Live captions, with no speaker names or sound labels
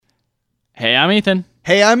Hey, I'm Ethan.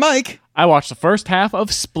 Hey, I'm Mike. I watched the first half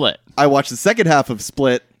of Split. I watched the second half of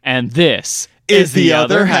Split. And this is the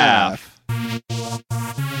other half.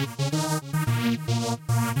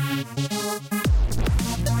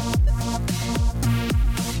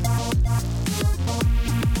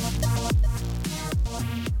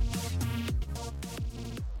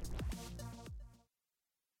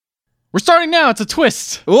 We're starting now. It's a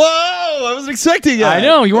twist. Whoa! I wasn't expecting it. I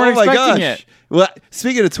know. You weren't expecting it. Well,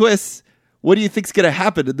 speaking of twists, what do you think's going to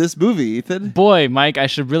happen in this movie, Ethan? Boy, Mike, I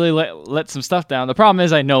should really let some stuff down. The problem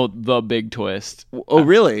is I know the big twist. Oh,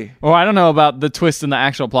 really? Well, I don't know about the twist in the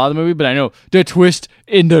actual plot of the movie, but I know the twist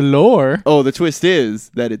in the lore. Oh, the twist is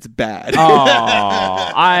that it's bad. Oh,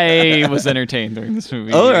 I was entertained during this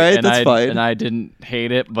movie. All right, that's fine. And I didn't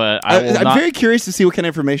hate it, but I'm very curious to see what kind of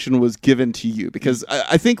information was given to you, because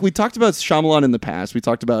I think we talked about Shyamalan in the past. We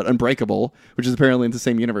talked about Unbreakable, which is apparently in the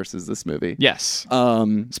same universe as this movie. Yes.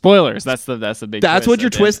 Spoilers. That's the big. That's twist what your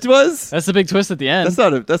twist was? That's the big twist at the end. That's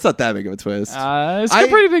not that big of a twist. It's a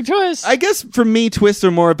pretty big twist. I guess for me, twists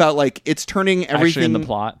are more about like it's turning everything actually in the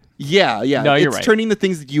plot. Yeah. No, you're right. It's turning the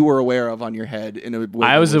things that you were aware of on your head in a way.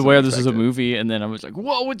 I was aware this was a movie, and then I was like,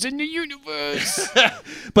 "Whoa, it's in the universe!"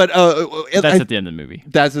 But that's at the end of the movie.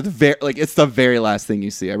 That's at the it's the very last thing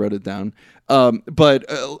you see. I wrote it down. But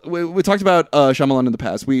we talked about Shyamalan in the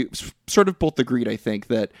past. We sort of both agreed, I think,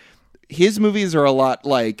 that his movies are a lot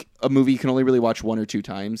like a movie you can only really watch one or two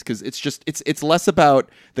times, because it's less about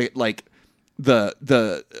the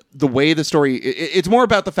way the story. It's more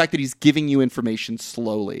about the fact that he's giving you information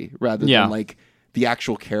slowly rather than like the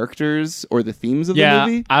actual characters or the themes of the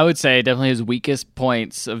movie. I would say definitely his weakest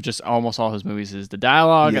points of just almost all his movies is the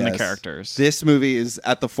dialogue and the characters. This movie is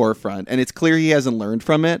at the forefront, and it's clear he hasn't learned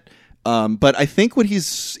from it. But I think what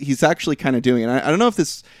he's actually kind of doing, and I don't know if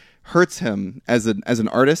this hurts him as an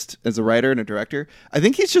artist, as a writer and a director. I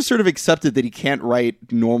think he's just sort of accepted that he can't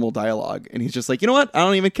write normal dialogue, and he's just like, you know what? I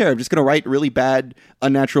don't even care. I'm just going to write really bad,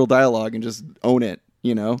 unnatural dialogue and just own it.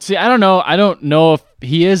 You know? See, I don't know. I don't know if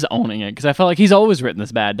he is owning it, because I felt like he's always written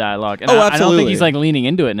this bad dialogue, and I don't think he's like leaning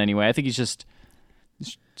into it in any way. I think he's just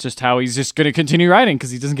how he's just going to continue writing because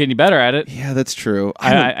he doesn't get any better at it. Yeah, that's true.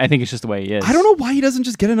 I think it's just the way he is. I don't know why he doesn't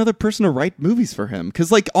just get another person to write movies for him.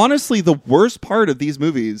 Because, like, honestly, the worst part of these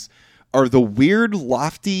movies are the weird,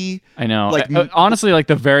 lofty... I know. Like, honestly, like,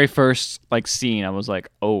 the very first, like, scene, I was like,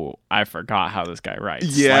 oh, I forgot how this guy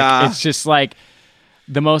writes. Yeah. Like, it's just, like,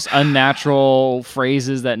 the most unnatural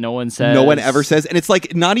phrases that no one says. No one ever says. And it's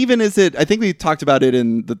like, not even is it... I think we talked about it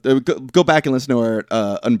in the... Go back and listen to our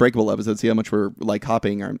Unbreakable episode, see how much we're, like,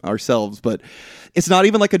 copying ourselves. But it's not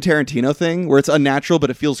even like a Tarantino thing where it's unnatural, but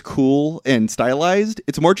it feels cool and stylized.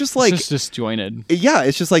 It's more just like... It's just disjointed. Yeah,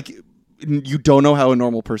 it's just like... You don't know how a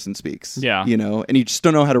normal person speaks. Yeah. You know? And you just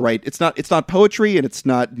don't know how to write. It's not poetry, and it's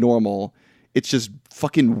not normal. It's just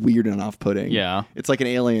fucking weird and off-putting. Yeah. It's like an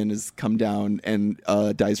alien has come down and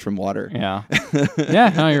dies from water. Yeah.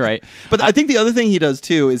 Yeah, no, you're right. But I think the other thing he does,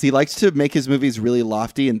 too, is he likes to make his movies really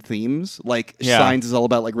lofty in themes. Like, Signs is all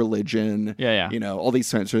about, like, religion. Yeah. You know, all these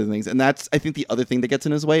sort of things. And that's, I think, the other thing that gets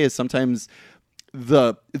in his way is sometimes...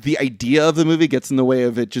 The idea of the movie gets in the way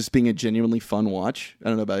of it just being a genuinely fun watch. I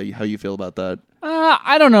don't know about how you feel about that.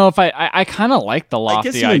 I don't know if I kind of like the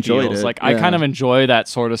lofty ideals. Like, I kind of enjoy that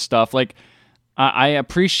sort of stuff. Like, I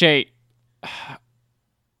appreciate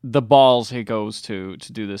the balls he goes to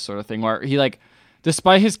do this sort of thing, where he, like,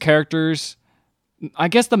 despite his characters, I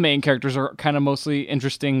guess the main characters are kind of mostly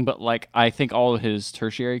interesting, but, like, I think all of his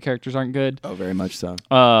tertiary characters aren't good. Oh, very much so.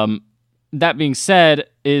 That being said,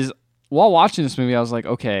 while watching this movie, I was like,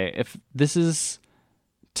 okay, if this is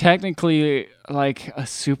technically like a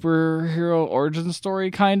superhero origin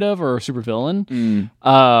story, kind of, or a supervillain,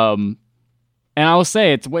 and I will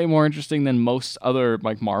say it's way more interesting than most other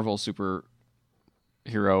like Marvel superhero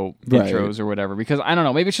intros or whatever, because I don't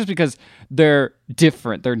know, maybe it's just because they're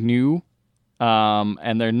different, they're new,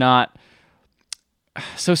 and they're not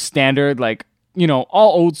so standard. Like, you know,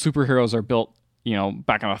 all old superheroes are built, you know,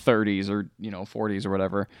 back in the 30s or, you know, 40s or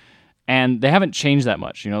whatever. And they haven't changed that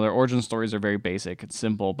much. You know, their origin stories are very basic. It's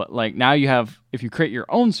simple. But, like, now you have... If you create your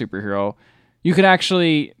own superhero, you could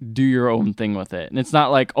actually do your own thing with it. And it's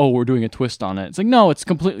not like, oh, we're doing a twist on it. It's like, no, it's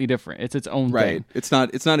completely different. It's its own thing. It's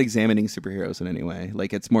not examining superheroes in any way.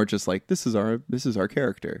 Like, it's more just like, this is our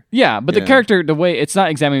character. Yeah, but the character, the way... It's not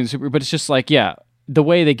examining the superhero, but it's just like, yeah, the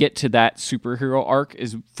way they get to that superhero arc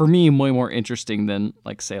is, for me, way more interesting than,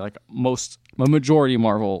 like, say, like, a majority of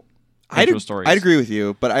Marvel... I'd agree with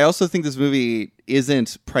you, but I also think this movie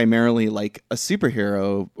isn't primarily like a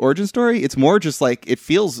superhero origin story. It's more just like, it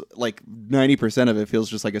feels like 90% of it feels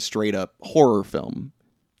just like a straight up horror film.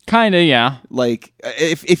 Kind of, yeah. Like,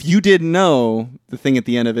 if you didn't know the thing at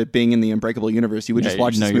the end of it being in the Unbreakable universe, you would just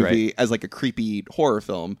watch this movie as like a creepy horror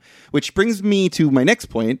film. Which brings me to my next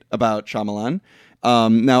point about Shyamalan.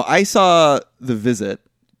 Now, I saw The Visit.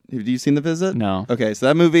 Have you seen The Visit? No. Okay, so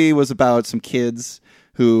that movie was about some kids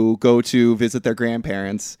who go to visit their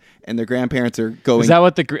grandparents, and their grandparents are going. Is that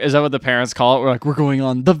what the parents call it? We're like, we're going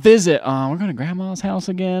on the visit. We're going to grandma's house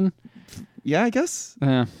again. Yeah, I guess.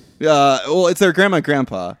 Yeah. Well, it's their grandma and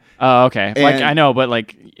grandpa. Oh, okay. Like I know, but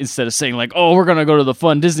like instead of saying like, "Oh, we're gonna go to the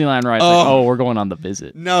fun Disneyland ride," like, "Oh, we're going on the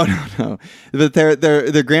visit." No. But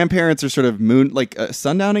their grandparents are sort of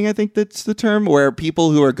sundowning. I think that's the term, where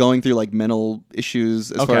people who are going through like mental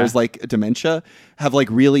issues as far as like dementia have like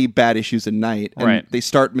really bad issues at night, and they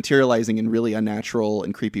start materializing in really unnatural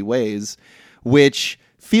and creepy ways, which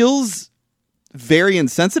feels very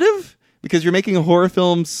insensitive. Because you're making a horror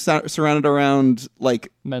film surrounded around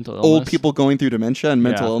like mental illness. Old people going through dementia and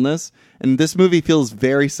mental illness. And this movie feels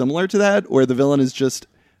very similar to that, where the villain is just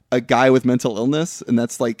a guy with mental illness, and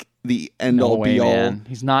that's like the end-all be-all. Man.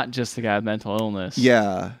 He's not just the guy with mental illness.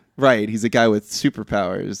 Yeah, right. He's a guy with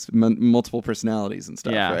superpowers, multiple personalities and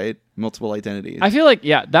stuff, right? Multiple identities. I feel like,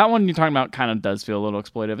 that one you're talking about kind of does feel a little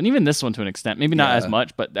exploitive. And even this one to an extent. Maybe not as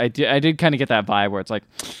much, but I did kind of get that vibe where it's like,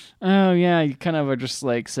 oh, yeah, you kind of are just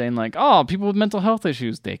like saying like, oh, people with mental health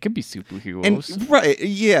issues, they could be superheroes. And, right,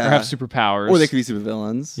 yeah. Or have superpowers. Or they could be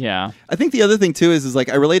supervillains. Yeah. I think the other thing, too, is like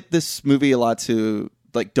I relate this movie a lot to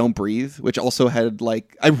like Don't Breathe, which also had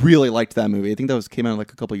like, I really liked that movie. I think that came out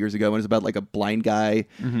like a couple years ago, and it's about like a blind guy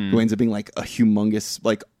who ends up being like a humongous,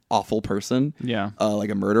 like awful person. Yeah.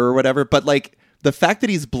 Like a murderer or whatever. But like the fact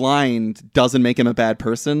that he's blind doesn't make him a bad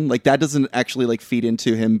person. Like that doesn't actually like feed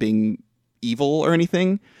into him being evil or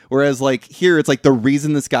anything. Whereas like here, it's like the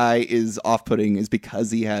reason this guy is off-putting is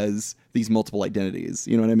because he has these multiple identities.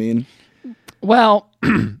 You know what I mean? Well,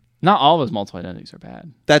 not all of his multiple identities are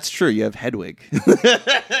bad. That's true. You have Hedwig.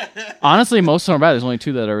 Honestly, most of them are bad. There's only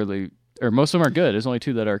two that are really, or most of them are good. There's only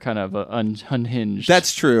two that are kind of unhinged.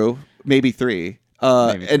 That's true. Maybe three.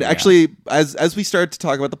 Actually, as we start to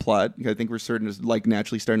talk about the plot, I think we're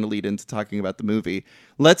naturally starting to lead into talking about the movie.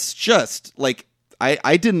 Let's just like,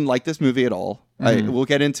 I didn't like this movie at all. We'll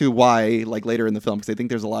get into why like later in the film, because I think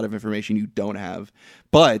there's a lot of information you don't have.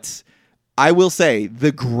 But I will say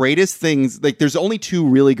the greatest things, like there's only two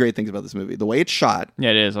really great things about this movie. The way it's shot. Yeah,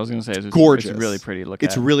 it is. I was going to say it's gorgeous. It's really pretty to look at.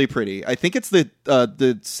 It's really pretty. I think it's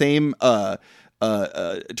the same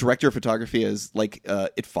director of photography as like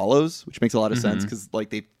It Follows, which makes a lot of sense because like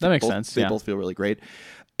they both feel really great.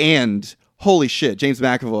 And holy shit, James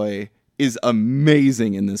McAvoy is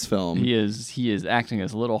amazing in this film. He is acting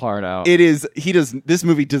his little heart out. This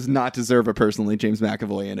movie does not deserve a person like James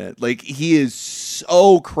McAvoy in it. Like he is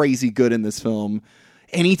so crazy good in this film.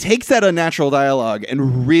 And he takes that unnatural dialogue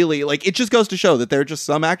and really, like, it just goes to show that there are just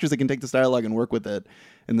some actors that can take this dialogue and work with it.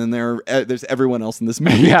 And then there's everyone else in this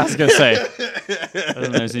movie. Yeah, I was going to say. And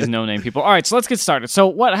then there's these no-name people. All right, so let's get started. So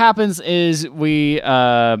what happens is we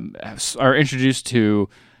are introduced to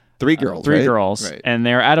three girls, right? And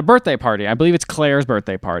they're at a birthday party. I believe it's Claire's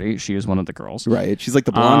birthday party. She is one of the girls. Right. She's like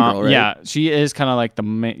the blonde girl, right? Yeah, she is kind of like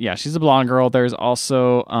she's the blonde girl. There's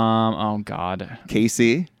also,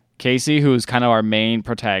 Casey, who's kind of our main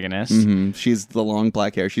protagonist. Mm-hmm. She's the long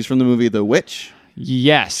black hair. She's from the movie The Witch.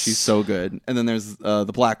 Yes. She's so good. And then there's the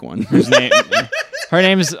black one. Her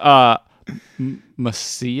name is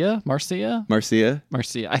Marcia,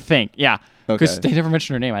 I think. Yeah. Because they never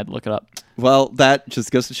mentioned her name. I had to look it up. Well, that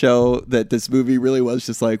just goes to show that this movie really was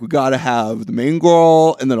just like, we got to have the main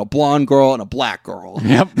girl and then a blonde girl and a black girl.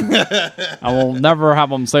 Yep. I will never have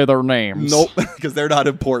them say their names. Nope, because they're not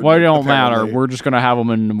important. Well, it don't matter. We're just going to have them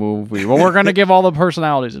in the movie. Well, we're going to give all the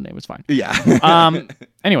personalities a name. It's fine. Yeah.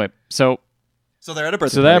 Anyway, so they're at a birthday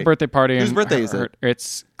party. So they're at a birthday party. Whose birthday is it?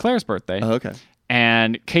 It's Claire's birthday. Oh, okay.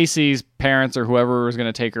 And Casey's parents or whoever was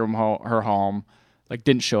going to take her home, like,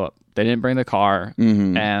 didn't show up. They didn't bring the car.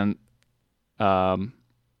 Mm-hmm. And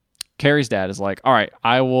Carrie's dad is like, all right,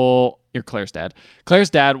 you're Claire's dad. Claire's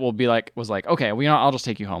dad was like, okay, well, I'll just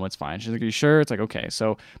take you home. It's fine. She's like, are you sure? It's like, okay.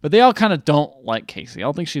 So, but they all kind of don't like Casey. I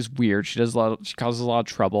don't think she's weird. She causes a lot of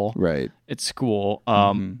trouble. Right. At school.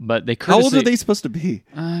 But they How old are they supposed to be?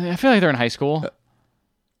 I feel like they're in high school.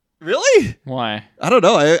 Really? Why? I don't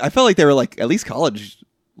know. I felt like they were like at least college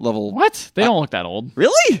level. What? They don't look that old.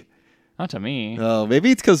 Really? Not to me. Oh,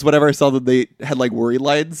 maybe it's because whenever I saw that they had like worry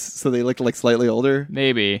lines, so they looked like slightly older.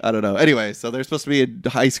 Maybe. I don't know. Anyway, so they're supposed to be in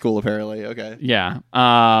high school apparently. Okay. Yeah.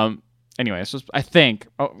 Anyway, so I think.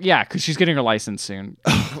 Oh, yeah, because she's getting her license soon.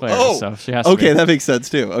 Claire, so she has to okay, be. That makes sense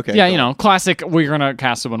too. Okay. Yeah, cool. Classic. We're gonna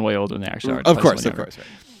cast someone way older than they actually are. Of course. Right.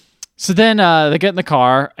 So then they get in the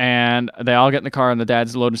car, and they all get in the car, and the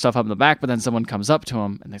dad's loading stuff up in the back, but then someone comes up to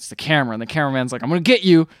him, and it's the camera, and the cameraman's like, I'm going to get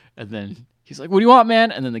you. And then he's like, what do you want,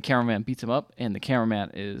 man? And then the cameraman beats him up, and the cameraman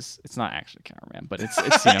it's not actually a cameraman, but it's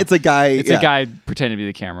it's a guy. It's a guy pretending to be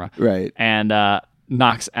the camera. Right. And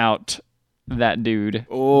knocks out that dude.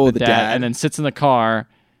 Oh, the dad. And then sits in the car,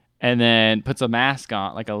 and then puts a mask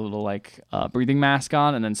on, like a little breathing mask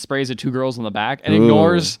on, and then sprays the two girls in the back, and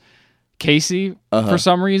ignores Casey for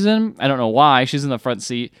some reason. I don't know why. She's in the front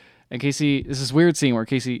seat, and Casey. This is weird scene where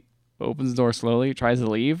Casey opens the door slowly, tries to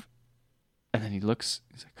leave, and then he looks.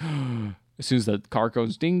 He's like, as soon as the car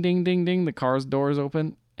goes ding, ding, ding, ding, the car's doors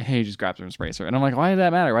open, and he just grabs her and sprays her. And I'm like, why did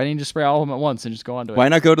that matter? Why didn't you just spray all of them at once and just go on to it? Why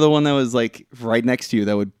not go to the one that was like right next to you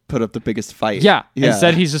that would put up the biggest fight? Yeah.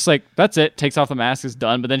 Instead, he's just like, that's it. Takes off the mask, is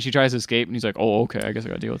done. But then she tries to escape, and he's like, oh, okay, I guess I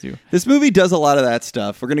got to deal with you. This movie does a lot of that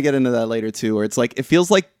stuff. We're gonna get into that later too, where it's like it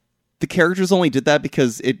feels like the characters only did that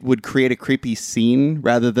because it would create a creepy scene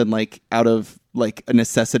rather than like out of like a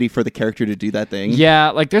necessity for the character to do that thing. Yeah,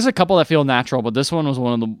 like there's a couple that feel natural, but this one was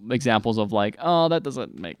one of the examples of like, oh, that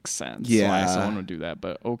doesn't make sense. Yeah. Why someone would do that,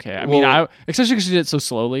 but okay. I mean, especially because she did it so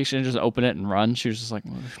slowly, she didn't just open it and run. She was just like,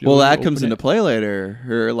 well, that comes into play later.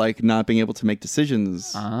 Her like not being able to make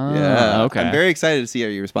decisions. Yeah. Okay. I'm very excited to see how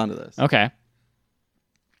you respond to this. Okay.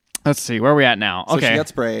 Let's see, where are we at now? So okay. she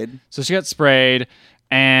got sprayed.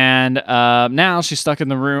 And now she's stuck in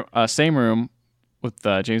the room, same room with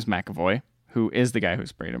James McAvoy, who is the guy who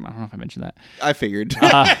sprayed him. I don't know if I mentioned that. I figured.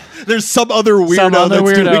 There's some other weirdo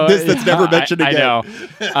doing this that's never mentioned again.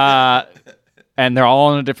 I know. And they're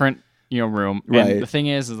all in a different room. Right. And the thing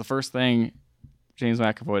is the first thing James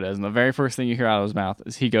McAvoy does, and the very first thing you hear out of his mouth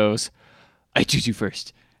is he goes, I choose you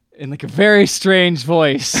first. In like a very strange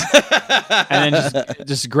voice. And then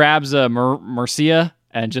just grabs a Marcia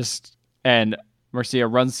and Marcia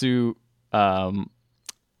runs through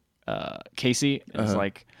Casey and is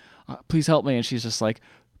like, please help me. And she's just like,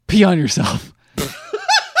 pee on yourself.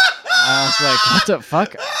 I was like, what the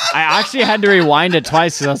fuck? I actually had to rewind it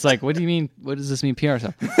twice because I was like, what do you mean? What does this mean, pee on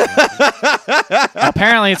yourself?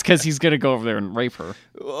 Apparently it's because he's going to go over there and rape her.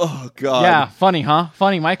 Oh, God. Yeah, funny, huh?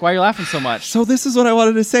 Funny, Mike. Why are you laughing so much? So this is what I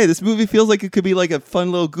wanted to say. This movie feels like it could be like a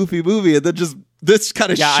fun little goofy movie, and then just this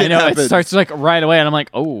kind of shit I know. happens. It starts like right away, and I'm like,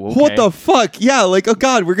 oh, okay. What the fuck? Yeah, like, oh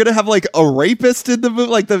God, we're gonna have like a rapist in the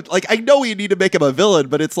movie. Like I know we need to make him a villain,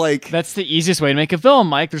 but it's like that's the easiest way to make a villain,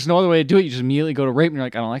 Mike. There's no other way to do it. You just immediately go to rape, and you're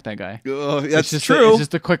like, I don't like that guy. That's just true. It's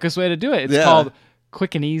just the quickest way to do it. It's called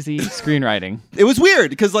quick and easy screenwriting. It was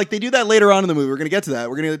weird because like they do that later on in the movie. We're gonna get to that.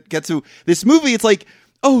 We're gonna get to this movie. It's like,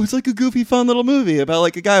 oh, it's like a goofy, fun little movie about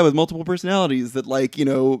like a guy with multiple personalities that like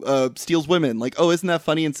steals women. Like, oh, isn't that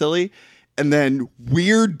funny and silly? And then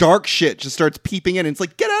weird, dark shit just starts peeping in. And it's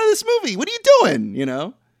like, get out of this movie. What are you doing? I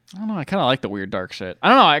don't know. I kind of like the weird, dark shit. I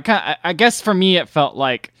don't know. I guess for me, it felt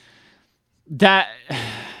like that.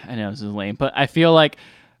 I know this is lame, but I feel like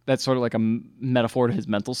that's sort of like a metaphor to his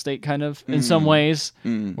mental state, kind of in some ways,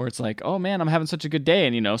 where it's like, oh man, I'm having such a good day,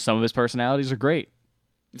 and some of his personalities are great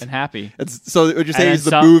and happy. So what you're saying is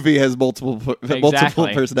the movie has multiple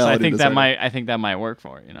personalities. So I think that might work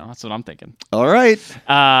for it. That's what I'm thinking. All right.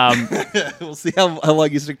 We'll see how long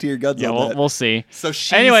you stick to your guns. Yeah, on that. We'll see. So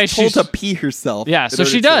she's told to pee herself. Yeah, so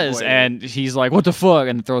she does, and he's like, "What the fuck?"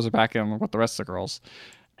 and throws her back in with the rest of the girls.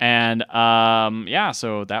 And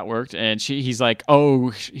so that worked. And he's like,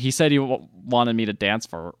 "Oh, he said he wanted me to dance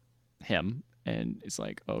for him," and it's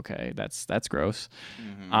like, "Okay, that's gross."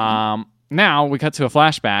 Mm-hmm. Now we cut to a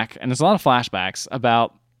flashback, and there's a lot of flashbacks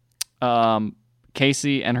about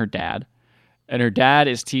Casey and her dad. And her dad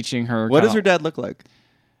is teaching her... What does her dad look like?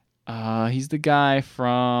 He's the guy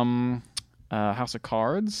from House of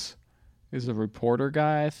Cards. He's a reporter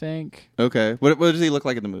guy, I think. Okay. What does he look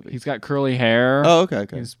like in the movie? He's got curly hair. Oh, okay.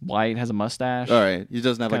 He's white, has a mustache. All right. He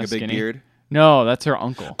doesn't have like a big beard? No, that's her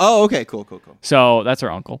uncle. Oh, okay. Cool. So that's her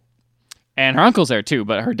uncle. And her uncle's there too,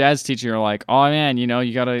 but her dad's teaching her like, oh man, you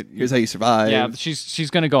gotta... Here's how you survive. Yeah, she's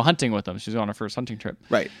gonna go hunting with them. She's on her first hunting trip.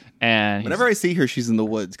 Right. And whenever I see her, she's in the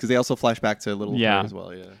woods, because they also flash back to little her as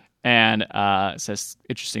well, yeah. And it says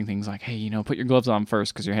interesting things like, hey, put your gloves on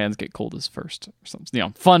first, because your hands get cold as first. Or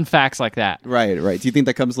something. Fun facts like that. Right. Do you think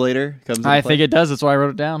that comes later? I think it does. That's why I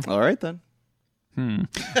wrote it down. All right, then.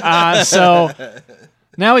 So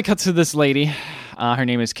now we cut to this lady. Her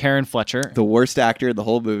name is Karen Fletcher. The worst actor in the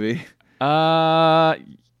whole movie. I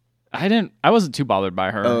wasn't too bothered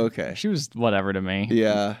by her. Oh, okay. She was whatever to me.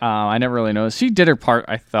 Yeah. I never really noticed. She did her part,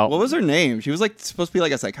 I felt. What was her name? She was like supposed to be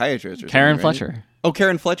like a psychiatrist or Karen something, right? Fletcher. Oh,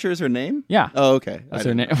 Karen Fletcher is her name? Yeah. Oh, okay. That's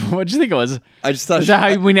her name. What did you think it was? I just thought... Is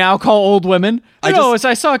that how we now call old women? I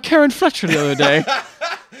saw Karen Fletcher the other day.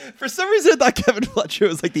 For some reason, I thought Kevin Fletcher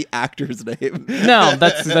was like the actor's name. No,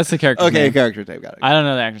 that's the character. Okay, name. character name. Got it. I don't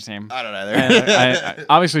know the actor's name. I don't either. I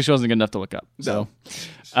obviously, she wasn't good enough to look up. So,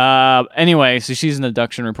 anyway, so she's an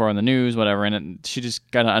abduction report on the news, whatever, and she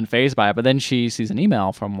just got unfazed by it. But then she sees an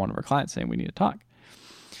email from one of her clients saying we need to talk.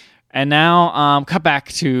 And now, cut back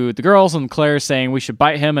to the girls, and Claire's saying we should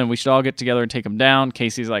bite him and we should all get together and take him down.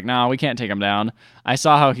 Casey's like, no, we can't take him down. I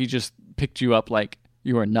saw how he just picked you up like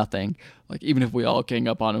you are nothing. Like, even if we all gang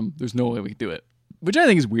up on him, there's no way we could do it. Which I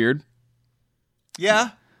think is weird.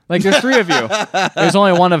 Yeah. Like, there's 3 of you. There's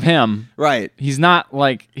only 1 of him. Right. He's not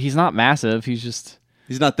massive. He's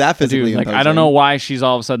not that physically like, imposing. I don't know why she's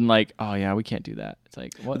all of a sudden like, oh yeah, we can't do that. It's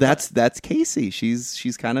like, what? That's Casey.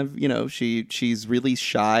 She's kind of, she's really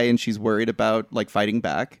shy and she's worried about like fighting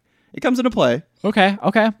back. It comes into play. Okay.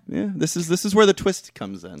 Yeah. This is where the twist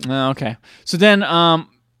comes in. Okay. So then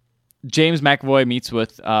James McAvoy meets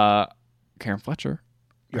with Karen Fletcher.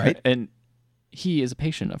 Right. And he is a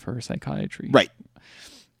patient of her psychiatry. Right.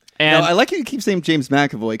 And now, I like how you keep saying James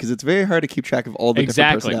McAvoy because it's very hard to keep track of all the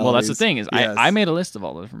different personalities. Well, that's the thing is Yes. I made a list of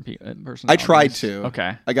all the different personalities. I tried to.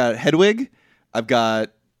 Okay. I got Hedwig. I've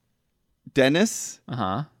got Dennis.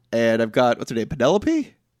 Uh-huh. And I've got, what's her name?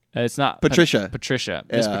 Penelope? It's not Patricia. Patricia.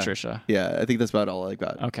 Miss Yeah. Patricia. Yeah, I think that's about all I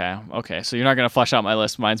got. Okay. So you're not going to flesh out my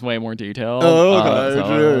list. Mine's way more detailed. God.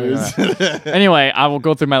 Anyway, I will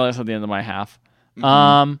go through my list at the end of my half.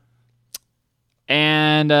 Mm-hmm.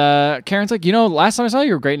 And Karen's like, last time I saw you,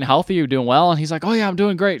 you were great and healthy. You were doing well. And he's like, oh, yeah, I'm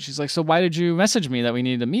doing great. She's like, so why did you message me that we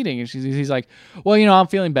needed a meeting? And he's like, well, I'm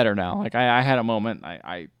feeling better now. Like, I had a moment.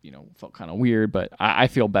 I felt kind of weird, but I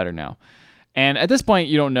feel better now. And at this point,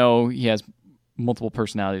 you don't know he has multiple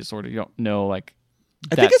personality disorder. You don't know, like,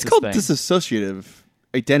 I think it's called dissociative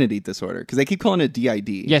identity disorder because they keep calling it DID.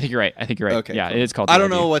 Yeah, I think you're right. Okay, yeah, cool. it is called I DID. don't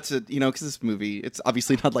know what's it, because this movie, it's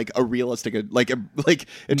obviously not like a realistic, like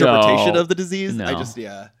interpretation of the disease. No. I just,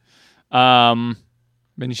 yeah. And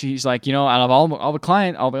she's like, out of all the other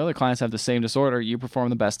clients have the same disorder. You perform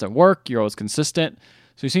the best at work. You're always consistent.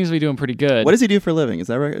 So he seems to be doing pretty good. What does he do for a living? Is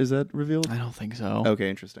that right? Is that revealed? I don't think so. Okay,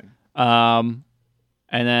 interesting. And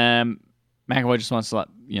then McAvoy just wants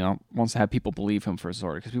to have people believe him for his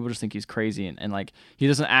disorder because people just think he's crazy and like he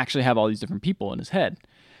doesn't actually have all these different people in his head.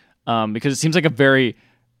 Because it seems like a very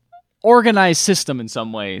organized system in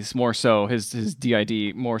some ways, more so his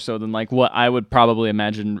DID more so than like what I would probably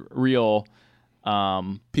imagine real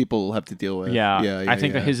people have to deal with. Yeah, I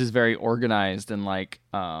think that his is very organized and like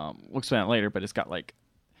we'll explain it later, but it's got like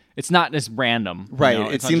it's not as random. Right.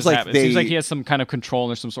 It seems like it seems like he has some kind of control and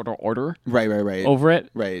there's some sort of order. Right. Over it.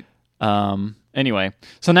 Right. Anyway,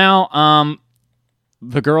 so now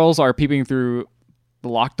the girls are peeping through the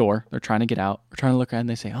locked door. They're trying to get out. They're trying to look at it and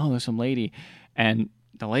they say, oh, there's some lady. And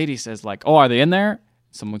the lady says like, oh, are they in there?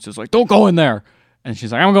 Someone's just like, don't go in there. And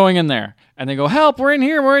she's like, I'm going in there. And they go, help, we're in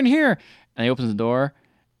here. And he opens the door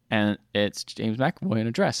and it's James McAvoy in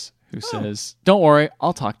a dress who says, don't worry,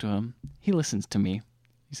 I'll talk to him. He listens to me.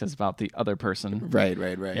 He says about the other person. Right.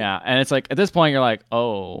 Yeah. And it's like, at this point, you're like,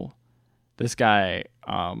 oh, this guy,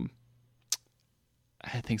 I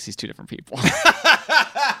think he's 2 different people.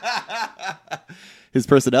 His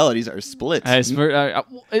personalities are split. Well, it's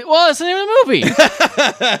the name of the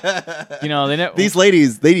movie. These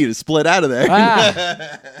ladies, they need to split out of there.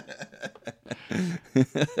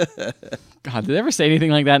 God, did they ever say anything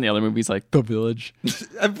like that in the other movies, like The Village?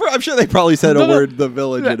 I'm sure they probably said a word, The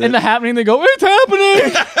Village, in it. In The Happening, they go, it's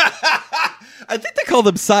happening! I think they call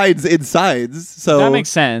them sides in sides. So that makes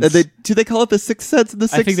sense. Do they call it the Sixth Sense in the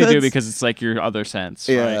Sixth Sense? I think they do because it's like your other sense.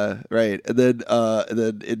 Yeah, right. And then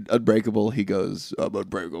in Unbreakable, he goes, I'm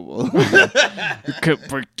unbreakable. You can't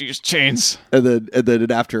break these chains. And then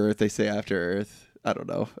in After Earth, they say After Earth. I don't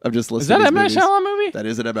know. I'm just listening. Is that an M. Night Shyamalan movie? That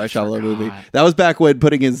is an M. Night Shyamalan movie. That was back when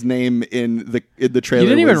putting his name in the trailer. He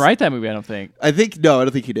didn't even write that movie, I don't think. I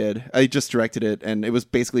don't think he did. I just directed it, and it was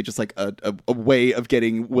basically just like a way of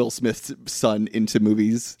getting Will Smith's son into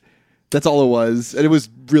movies. That's all it was, and it was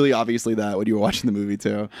really obviously that when you were watching the movie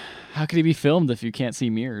too. How could he be filmed if you can't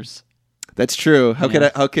see mirrors? That's true. How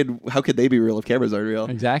could they be real if cameras aren't real?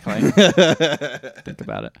 Exactly. Think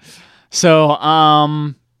about it.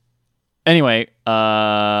 So, anyway,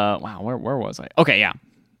 wow, where was I? Okay, yeah.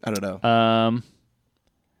 I don't know.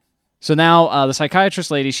 So now the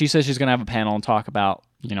psychiatrist lady, she says she's going to have a panel and talk about,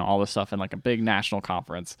 all this stuff in like a big national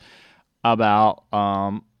conference about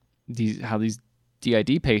how these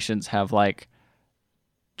DID patients have like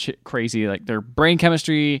crazy, like their brain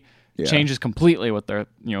chemistry changes completely what they're,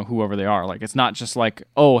 whoever they are. Like, it's not just like,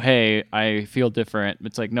 oh, hey, I feel different.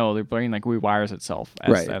 It's like, no, their brain like rewires itself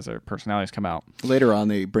as their personalities come out. Later on,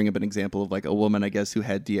 they bring up an example of like a woman, I guess, who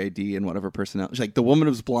had DID, and one of her personalities, like the woman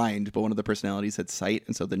was blind, but one of the personalities had sight,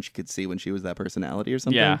 and so then she could see when she was that personality or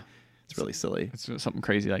something. Yeah. It's really silly. It's something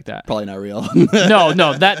crazy like that. Probably not real.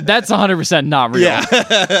 no, that's 100% not real. Yeah.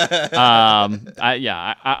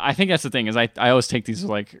 I think that's the thing is I always take these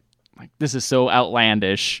like this is so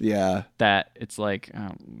outlandish. Yeah. That it's like,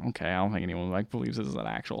 okay, I don't think anyone like believes this is an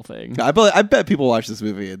actual thing. I bet people watch this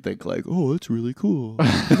movie and think like, oh, that's really cool.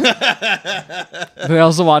 They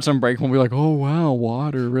also watch Unbreakable and be like, oh wow,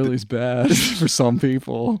 water really is bad for some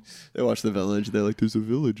people. They watch The Village. They're like, there's a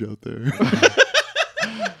village out there.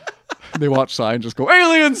 They watch Sign and just go,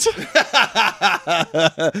 aliens! They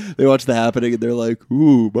watch The Happening and they're like,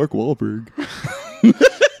 ooh, Mark Wahlberg.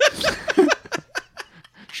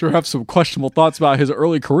 Sure have some questionable thoughts about his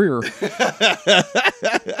early career.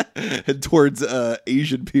 And towards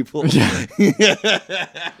Asian people. Yeah.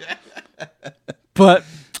 But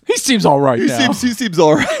he seems all right now. He seems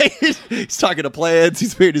all right. He's talking to plants.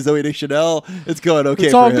 He's married to Zoe Deschanel. It's going okay.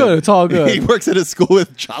 It's all good. It's all good. He works at a school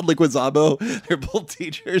with John Leguizamo. They're both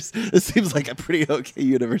teachers. This seems like a pretty okay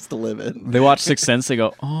universe to live in. They watch Sixth Sense. They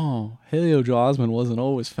go, oh, Haley Joel Osment wasn't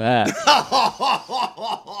always fat.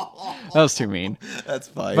 That was too mean. That's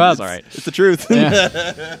fine. But that's all right. It's the truth.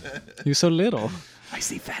 Yeah. You're so little. I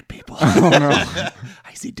see fat people. Oh, no.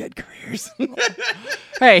 I see dead careers.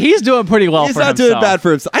 Hey, he's doing pretty well for himself. He's not doing bad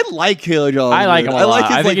for himself. I like Haley Joel Osment. I like him a lot. I like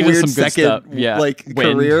his I think he does weird some good stuff. second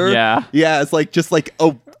Win. career. Yeah. Yeah, it's like just like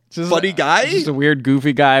a funny guy. Just a weird,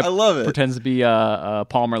 goofy guy. I love it. Pretends to be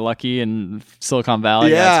Palmer Luckey in Silicon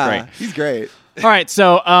Valley. Yeah, it's great. He's great. All right,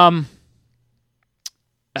 so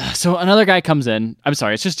another guy comes in. I'm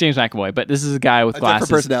sorry, it's just James McAvoy, but this is a guy with glasses.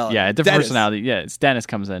 Different personality. Yeah, a different personality. Yeah, it's Dennis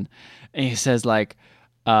comes in, and he says like,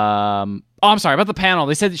 I'm sorry about the panel.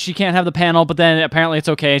 They said that she can't have the panel, but then apparently it's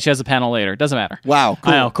okay. She has the panel later. Doesn't matter. Wow,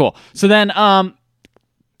 cool. I know, cool. So then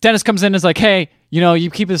Dennis comes in and is like, hey, you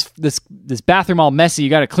keep this bathroom all messy. You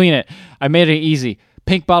got to clean it. I made it easy.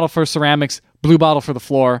 Pink bottle for ceramics, blue bottle for the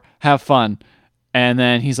floor. Have fun. And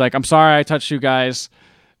then he's like, I'm sorry I touched you guys.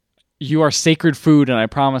 You are sacred food, and I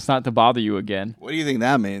promise not to bother you again. What do you think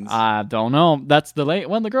that means? I don't know. That's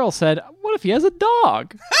when the girl said, what if he has a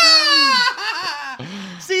dog?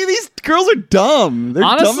 See, these girls are dumb. They're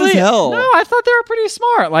Honestly, dumb as hell. No, I thought they were pretty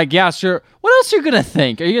smart. Like, yeah, sure. What else are you gonna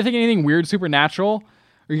think? Are you gonna think anything weird, supernatural?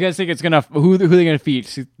 Or you guys think it's gonna who are they gonna feed?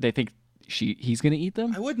 They think he's gonna eat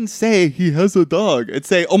them? I wouldn't say he has a dog. I'd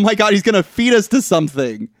say, oh my god, he's gonna feed us to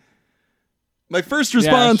something. My first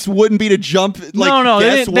response wouldn't be to jump. Like, no.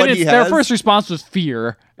 Guess what he has. Their first response was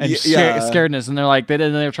fear and Yeah. scaredness, and they're like, they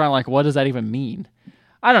were trying to like, what does that even mean?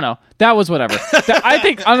 I don't know. That was whatever. I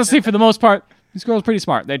think honestly, for the most part, these girls are pretty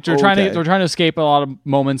smart. They're trying to escape a lot of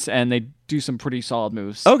moments, and they do some pretty solid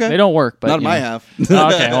moves. Okay, they don't work, but not in my half. Okay,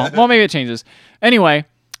 well, maybe it changes. Anyway,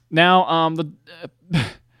 now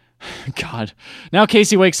God, now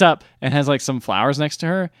Casey wakes up and has like some flowers next to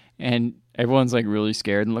her, and everyone's like really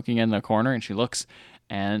scared and looking in the corner, and she looks,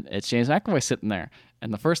 and it's James McAvoy sitting there,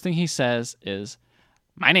 and the first thing he says is,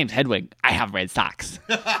 "My name's Hedwig. I have red socks."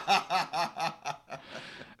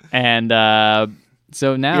 And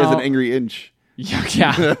so now He has an angry inch.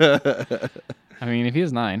 Yeah. I mean, if he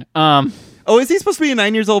was 9. Oh, is he supposed to be a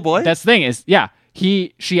 9-year-old boy? That's the thing is, yeah.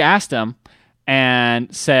 She asked him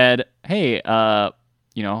and said, "Hey,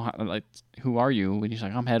 like, who are you?" And he's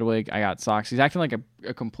like, "I'm Hedwig. I got socks." He's acting like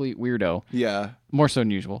a complete weirdo. Yeah. More so than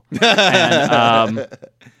usual. And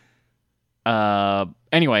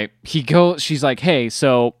anyway, she's like, "Hey,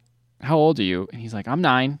 so how old are you?" And he's like, "I'm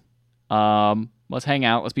 9. Let's hang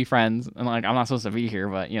out. Let's be friends." And like, I'm not supposed to be here,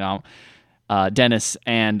 but Dennis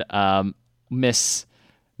and Miss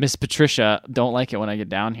Patricia don't like it when I get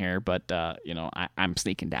down here, but I'm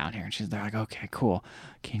sneaking down here. And they're like, "Okay, cool.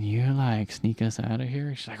 Can you like sneak us out of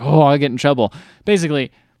here?" She's like, "Oh, I'll get in trouble."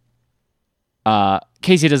 Basically,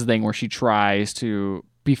 Casey does the thing where she tries to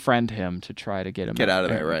befriend him to try to get him out of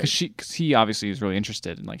there, right? Because he obviously is really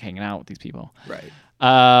interested in like hanging out with these people, right?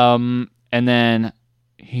 And then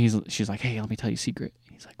she's like, "Hey, let me tell you a secret."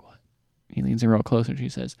 And he's like, "What?" He leans in real close and she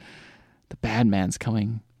says, "The bad man's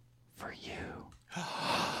coming for you."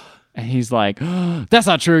 And he's like, "Oh, that's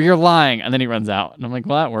not true. You're lying." And then he runs out. And I'm like,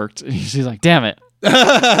 "Well, that worked." And she's like, "Damn it." There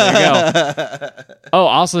you go. Oh,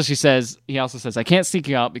 also he also says, "I can't sneak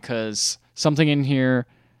you out because something in here,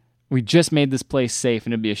 we just made this place safe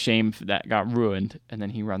and it'd be a shame if that got ruined." And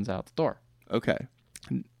then he runs out the door. Okay.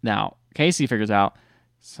 Now, Casey figures out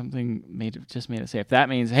just made it safe. That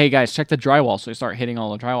means, hey guys, check the drywall. So they start hitting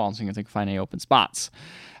all the drywall and seeing if they can find any open spots.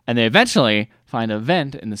 And they eventually find a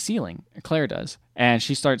vent in the ceiling. Claire does. And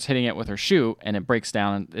she starts hitting it with her shoe, and it breaks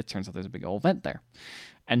down, and it turns out there's a big old vent there.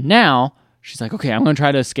 And now she's like, okay, I'm going to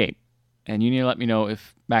try to escape. And you need to let me know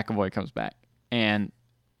if McAvoy comes back. And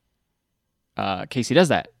Casey does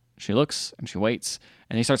that. She looks, and she waits,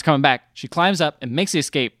 and he starts coming back. She climbs up and makes the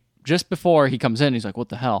escape just before he comes in. He's like, what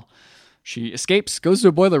the hell? She escapes, goes to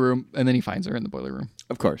a boiler room, and then he finds her in the boiler room.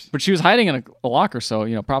 Of course. But she was hiding in a locker,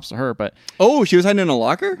 so, props to her. But oh, she was hiding in a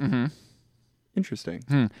locker? Mm-hmm.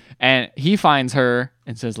 Interesting. And he finds her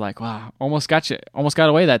and says, like, wow, almost got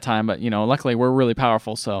away that time. But, luckily we're really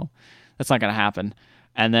powerful, so that's not going to happen.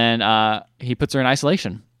 And then he puts her in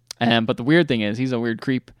isolation. But the weird thing is, he's a weird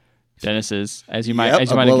creep. Dennis is, as you might have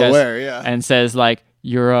guessed, aware, yeah. And says, like,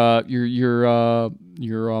 your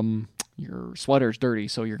sweater's dirty,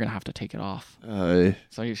 so you're gonna have to take it off.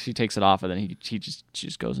 So she takes it off, and then she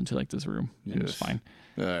just goes into like this room, and it's fine.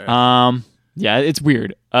 Right. Yeah, it's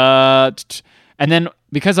weird. And then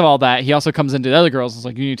because of all that, he also comes into the other girls. It's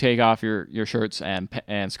like, you need to take off your shirts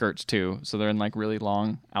and skirts too. So they're in like really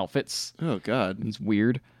long outfits. Oh God, and it's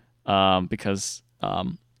weird. Because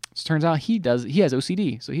it turns out he has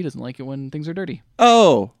OCD, so he doesn't like it when things are dirty.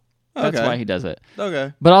 Oh. Okay. That's why he does it.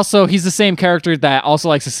 Okay. But also, he's the same character that also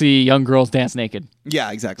likes to see young girls dance naked.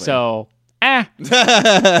 Yeah, exactly. So,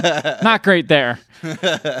 not great there.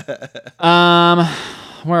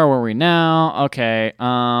 Where were we now? Okay.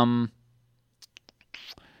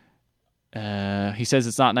 He says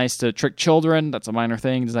it's not nice to trick children. That's a minor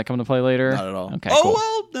thing. Does that come into play later? Not at all. Okay. Oh, cool.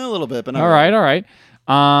 well, a little bit, but not all really.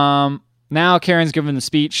 right. Now Karen's giving the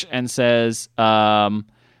speech and says,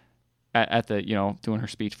 at the, doing her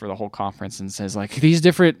speech for the whole conference, and says, like, these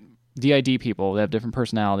different DID people, they have different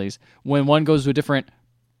personalities. When one goes to a different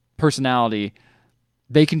personality,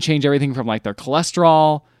 they can change everything from like their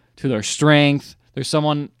cholesterol to their strength. There's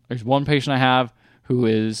one patient I have who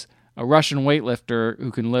is a Russian weightlifter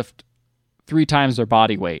who can lift 3 times their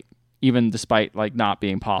body weight, even despite like not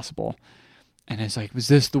being possible. And it's like, was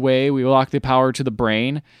this the way we lock the power to the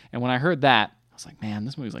brain? And when I heard that, I was like, man,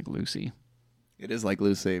 this movie's like Lucy. It is like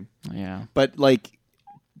Lucy. Yeah. But like,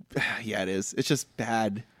 yeah, it is. It's just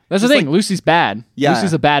bad. That's the thing. Like, Lucy's bad. Yeah.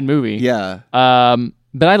 Lucy's a bad movie. Yeah.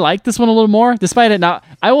 But I like this one a little more, despite it not.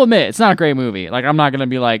 I will admit, it's not a great movie. Like, I'm not gonna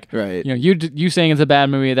be like, right. You saying it's a bad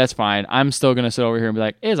movie. That's fine. I'm still gonna sit over here and be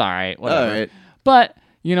like, it's all right, whatever. All right. But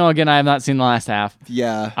again, I have not seen the last half.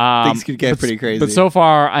 Yeah. Things could get pretty crazy. But so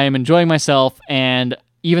far, I am enjoying myself, and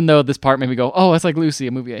even though this part made me go, oh, it's like Lucy,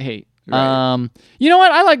 a movie I hate. Right. You know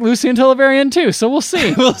what? I like Lucy until the very end too, so we'll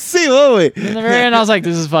see. We'll see, won't we? In the very end, I was like,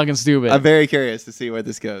 this is fucking stupid. I'm very curious to see where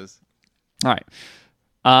this goes. All right.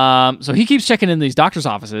 So he keeps checking in these doctor's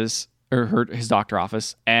offices, or his doctor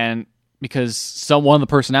office, and because one of the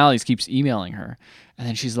personalities keeps emailing her, and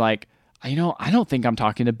then she's like, I don't think I'm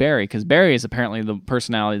talking to Barry, because Barry is apparently the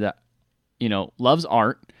personality that, loves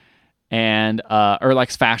art and or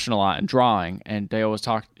likes fashion a lot and drawing, and she always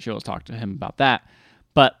talk to him about that,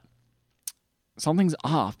 but something's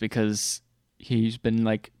off because he's been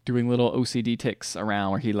like doing little OCD ticks around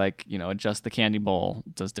where he adjusts the candy bowl,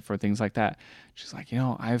 does different things like that. She's like,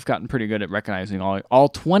 I've gotten pretty good at recognizing all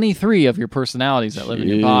 23 of your personalities that live in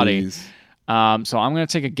your body. So I'm going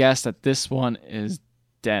to take a guess that this one is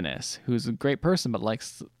Dennis, who's a great person, but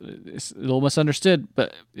is a little misunderstood.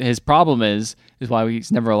 But his problem is why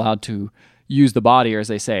he's never allowed to use the body, or as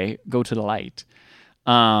they say, go to the light.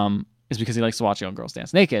 Is because he likes to watch young girls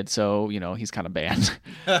dance naked. So, he's kind of banned.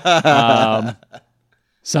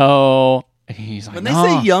 So he's like, when they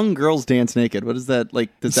say young girls dance naked, what is that like?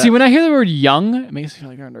 When I hear the word young, it makes me feel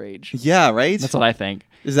like they're underage. Yeah, right? That's what I think.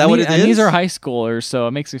 Is that what it is? And these are high schoolers, so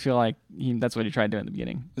it makes me feel like that's what he tried to do in the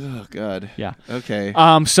beginning. Oh, God. Yeah. Okay.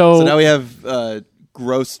 So now we have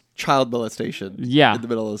gross child molestation in the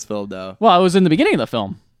middle of this film now. Well, it was in the beginning of the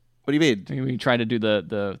film. What do you mean? We tried to do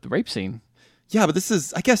the rape scene. Yeah, but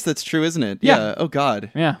I guess that's true, isn't it? Yeah. Oh, God.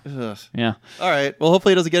 Yeah. Ugh. Yeah. All right. Well,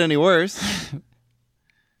 hopefully it doesn't get any worse.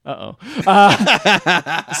 Uh-oh.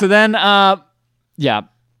 So then,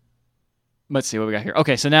 let's see what we got here.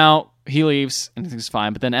 Okay, so now he leaves and everything's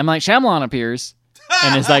fine, but then M. Night Shyamalan appears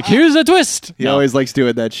and is like, here's a twist. He always likes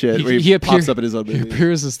doing that shit where he pops up in his own movie. He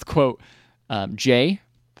appears as the quote, Jay,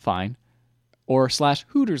 fine, or /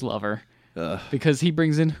 Hooters lover, because he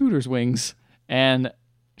brings in Hooters wings, and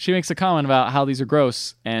she makes a comment about how these are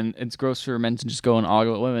gross, and it's gross for men to just go and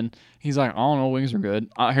ogle at women. He's like, I don't know, wings are good.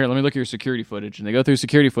 Here, let me look at your security footage. And they go through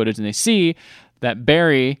security footage, and they see that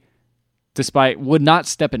Barry, would not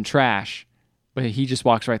step in trash, but he just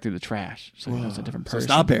walks right through the trash. So he knows a different person. So it's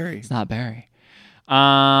not Barry. It's not Barry.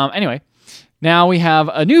 Anyway, now we have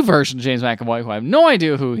a new version of James McAvoy, who I have no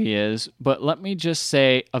idea who he is, but let me just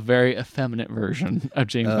say a very effeminate version of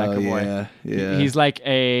James McAvoy. Yeah. He's like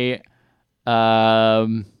a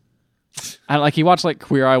he watched like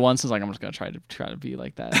Queer Eye once. He's like, I'm just gonna try to be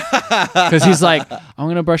like that because he's like, I'm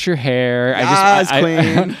gonna brush your hair.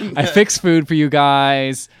 I fix food for you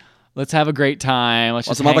guys. Let's have a great time. Let's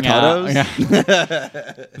just some hang avocados.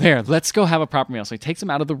 Out. There, let's go have a proper meal. So he takes him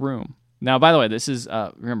out of the room. Now, by the way, this is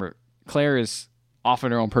remember, Claire is off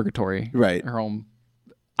in her own purgatory, right? Her own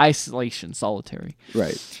isolation, solitary,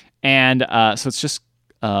 right? And so it's just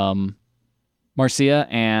Marcia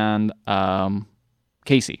and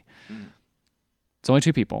Casey. It's only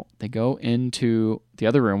two people. They go into the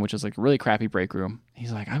other room, which is like a really crappy break room.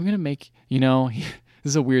 He's like, I'm going to make, this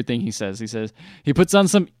is a weird thing he says. He says, he puts on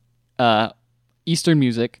some Eastern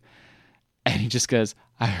music and he just goes,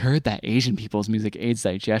 I heard that Asian people's music aids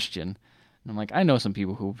digestion. And I'm like, I know some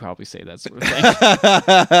people who would probably say that sort of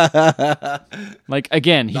thing. Like,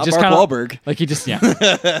 again, he Not just Mark kind of, Wahlberg. like he just, yeah.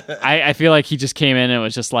 I feel like he just came in and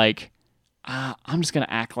was just like, I'm just going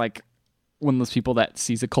to act like one of those people that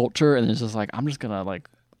sees a culture and is just like, I'm just gonna like,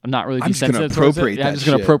 I'm not really sensitive towards it. Yeah, I'm just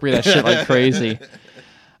gonna appropriate that shit like crazy.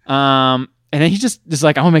 And then he just is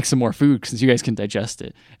like, I'm gonna make some more food since you guys can digest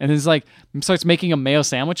it. And then he's like, starts making a mayo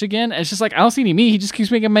sandwich again. And it's just like, I don't see any meat. He just keeps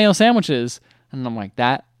making mayo sandwiches. And I'm like,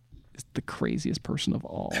 that is the craziest person of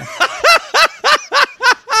all.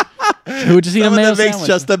 Who would just eat a mayo sandwich? Makes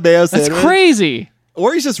just a mayo sandwich. That's crazy.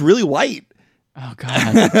 Or he's just really white. Oh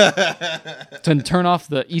God! To turn off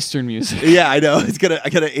the Eastern music. Yeah, I know. I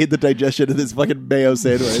gotta aid the digestion of this fucking mayo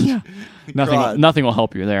sandwich. Yeah. Nothing will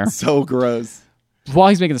help you there. So gross. While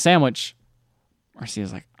he's making the sandwich,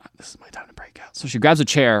 Marcia's like, "This is my time to break out." So she grabs a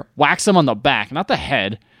chair, whacks him on the back, not the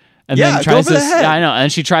head, and then tries to. Yeah, I know. And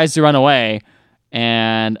she tries to run away,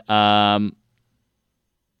 and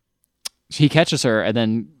he catches her, and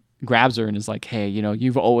then grabs her and is like, "Hey,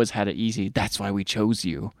 you've always had it easy. That's why we chose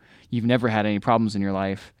you. You've never had any problems in your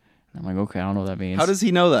life." And I'm like, okay, I don't know what that means. How does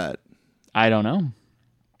he know that? I don't know.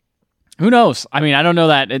 Who knows? I mean, I don't know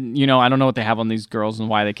that. And, I don't know what they have on these girls and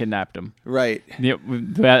why they kidnapped them. Right.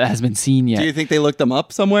 That hasn't been seen yet. Do you think they looked them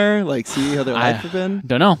up somewhere? Like, see how their life has been?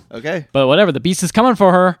 Don't know. Okay. But whatever. The beast is coming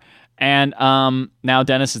for her. And now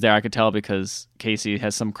Dennis is there. I could tell because Casey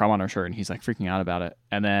has some crumb on her shirt and he's like freaking out about it.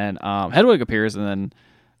 And then Hedwig appears and then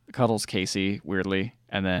cuddles Casey weirdly.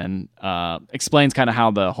 And then explains kind of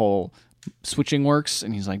how the whole switching works.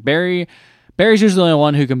 And he's like, Barry's usually the only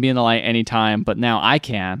one who can be in the light anytime, but now I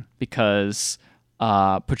can because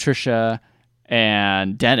Patricia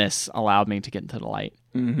and Dennis allowed me to get into the light.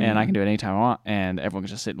 Mm-hmm. And I can do it anytime I want. And everyone can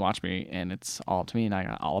just sit and watch me. And it's all up to me. And I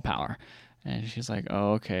got all the power. And she's like,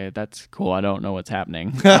 oh, okay, that's cool. I don't know what's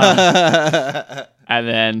happening. And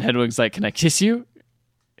then Hedwig's like, can I kiss you?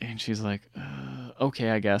 And she's like,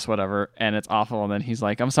 okay, I guess, whatever. And it's awful. And then he's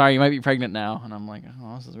like, I'm sorry, you might be pregnant now. And I'm like,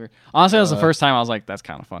 oh, this is weird. Honestly, that was the first time I was like, that's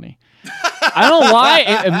kind of funny. I don't know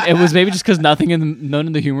why. It was maybe just because none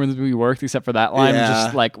of the humor in the movie worked except for that line. Yeah.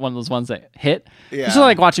 Just like one of those ones that hit. Yeah. It's just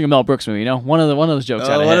like watching a Mel Brooks movie, One of those jokes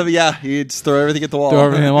out of it. Yeah, you just throw everything at the wall. Throw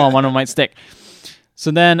everything at the wall. One of them might stick. So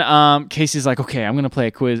then Casey's like, okay, I'm going to play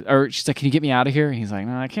a quiz. Or she's like, can you get me out of here? And he's like,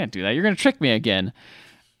 no, I can't do that. You're going to trick me again.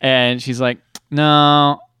 And she's like,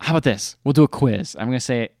 no, how about this? We'll do a quiz. I'm going to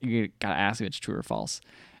say, you got to ask if it's true or false.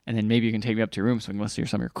 And then maybe you can take me up to your room so we can listen to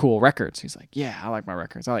some of your cool records. He's like, yeah, I like my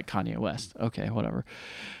records. I like Kanye West. Okay, whatever.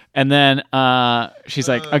 And then she's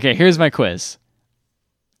like, okay, here's my quiz.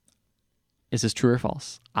 Is this true or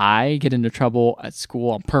false? I get into trouble at school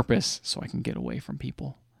on purpose so I can get away from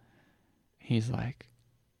people. He's like,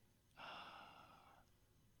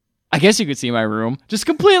 I guess you could see my room. Just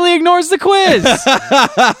completely ignores the quiz.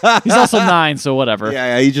 He's also 9, so whatever.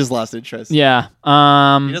 Yeah, he just lost interest. Yeah.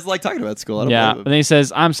 He doesn't like talking about school. I don't blame him. And then he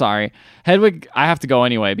says, I'm sorry. Hedwig, I have to go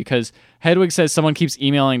anyway because Hedwig says someone keeps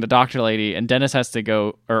emailing the doctor lady and Dennis has to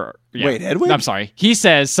go. Wait, Hedwig? I'm sorry. He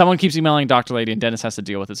says someone keeps emailing Dr. Lady and Dennis has to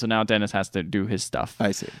deal with it. So now Dennis has to do his stuff.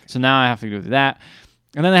 I see. So now I have to do that.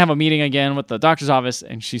 And then they have a meeting again with the doctor's office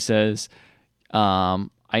and she says,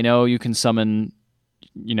 I know you can summon...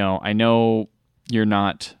 I know you're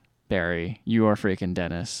not Barry. You are freaking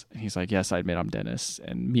Dennis. And he's like, yes, I admit I'm Dennis.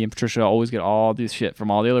 And me and Patricia always get all this shit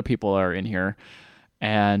from all the other people that are in here.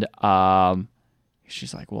 And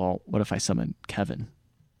she's like, well, what if I summon Kevin?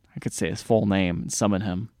 I could say his full name and summon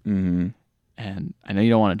him. Mm-hmm. And I know you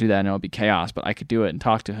don't want to do that. I know it'd be chaos, but I could do it and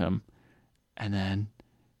talk to him. And then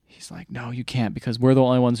he's like, no, you can't because we're the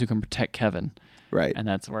only ones who can protect Kevin. Right. And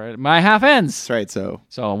that's where my half ends. That's right.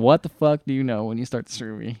 So what the fuck do you know when you start to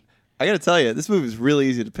screw me? I gotta tell you, this movie is really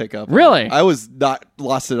easy to pick up. Really? I was not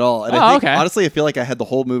lost at all. And I think, honestly, I feel like I had the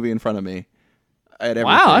whole movie in front of me. I had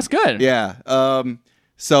everything. Wow, that's good. Yeah.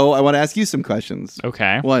 So I want to ask you some questions.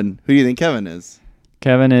 Okay. One, who do you think Kevin is?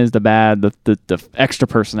 Kevin is the bad, the extra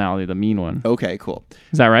personality, the mean one. Okay, cool.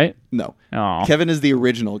 Is that right? No. Oh. Kevin is the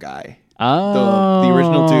original guy. Oh. The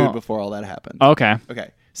original dude before all that happened. Okay.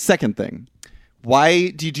 Okay. Second thing. Why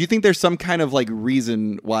do you think there's some kind of like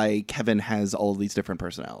reason why Kevin has all of these different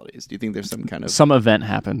personalities? Do you think there's some kind of some event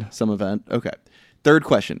happened? Some event. Okay. Third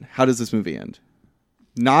question: how does this movie end?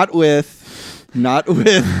 Not with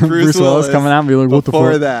Bruce Willis coming out and be like, "What the fuck?"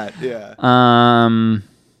 Before that, yeah.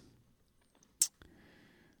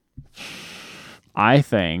 I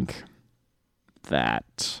think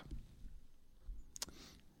that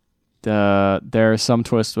there's some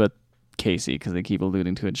twist with Casey because they keep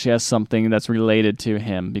alluding to it. She has something that's related to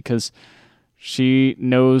him because she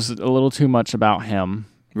knows a little too much about him.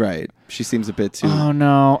 Right. She seems a bit too... Oh,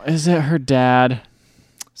 no. Is it her dad?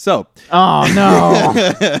 So... Oh,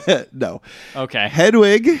 no. No. Okay.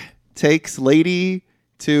 Hedwig takes Lady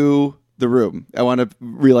to the room. I want to...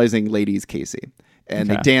 Realizing Lady's Casey.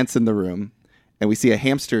 And they dance in the room. And we see a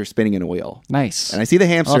hamster spinning in a wheel. Nice. And I see the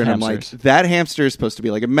hamster, Love and hamsters. I'm like, that hamster is supposed to be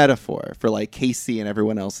like a metaphor for like Casey and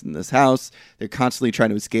everyone else in this house. They're constantly trying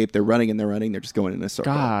to escape. They're running and they're running. They're just going in a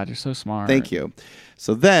circle. God, you're so smart. Thank you.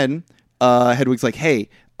 So then Hedwig's like, hey,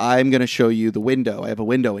 I'm going to show you the window. I have a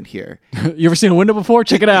window in here. You ever seen a window before?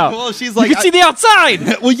 Check it out. Well, she's like... You can see the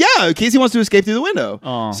outside. Well, yeah. Casey wants to escape through the window.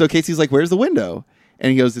 Oh. So Casey's like, where's the window?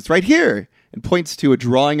 And he goes, it's right here. And points to a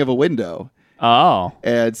drawing of a window. Oh.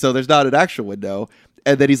 And so there's not an actual window.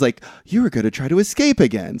 And then he's like, you were going to try to escape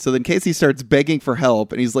again. So then Casey starts begging for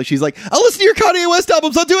help. And she's like, I'll listen to your Kanye West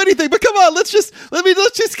albums. I'll do anything. But come on, let's just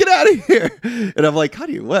get out of here. And I'm like,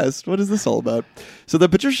 Kanye West? What is this all about? So then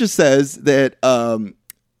Patricia says that,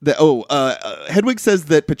 Hedwig says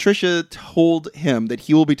that Patricia told him that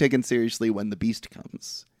he will be taken seriously when the beast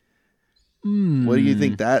comes. What do you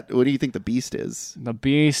think the beast is? The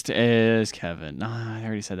beast is Kevin. No, I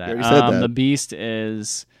already said that. You already said that. The beast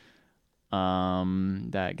is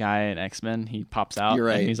that guy in X-Men. He pops out. You're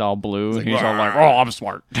right. And he's all blue. He's like, and he's all like, "Oh, I'm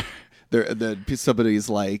smart." Then somebody's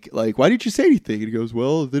like, why didn't you say anything? And he goes,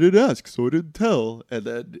 well, they didn't ask, so I didn't tell. And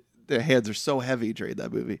then their hands are so heavy during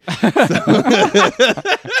that movie.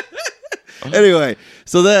 Anyway,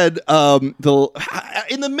 so then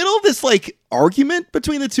in the middle of this like argument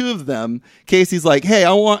between the two of them, Casey's like, hey,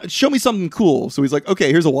 show me something cool. So he's like,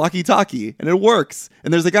 okay, here's a walkie-talkie, and it works.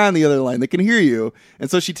 And there's a guy on the other line that can hear you. And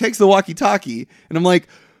so she takes the walkie-talkie, and I'm like,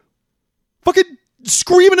 fucking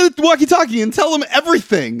scream into the walkie-talkie and tell him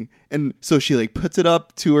everything. And so she like puts it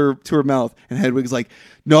up to her mouth, and Hedwig's like,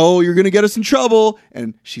 no, you're gonna get us in trouble.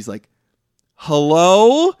 And she's like,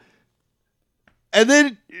 hello? And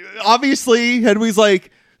then obviously Hedwig's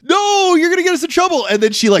like, no, you're gonna get us in trouble. And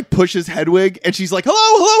then she like pushes Hedwig, and she's like,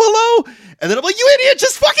 hello. And then I'm like, you idiot,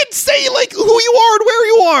 just fucking say like who you are and where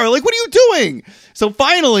you are. Like, what are you doing? So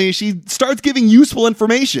finally she starts giving useful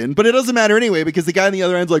information, but it doesn't matter anyway because the guy on the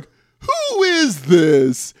other end's like, who is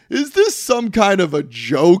this? Is this some kind of a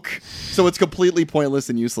joke? So it's completely pointless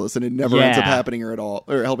and useless, and it never ends up happening her at all,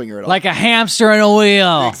 or helping her at all. Like a hamster in a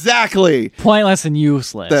wheel. Exactly. Pointless and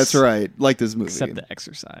useless. That's right. Like this movie. Except the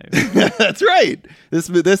exercise. That's right. This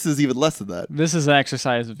is even less than that. This is an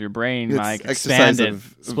exercise of your brain, It's Mike. exercise Expanded.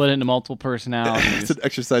 Split into multiple personalities. It's an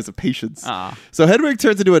exercise of patience. Ah. So Hedwig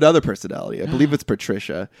turns into another personality. I believe it's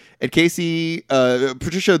Patricia. And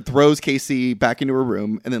Patricia throws Casey back into her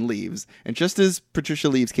room and then leaves. And just as Patricia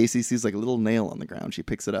leaves, Casey sees like a little nail on the ground. She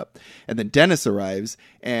picks it up. And then Dennis arrives,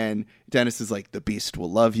 and Dennis is like, the beast will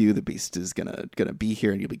love you. The beast is gonna be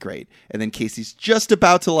here, and you'll be great. And then Casey's just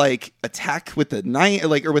about to like attack with the knife,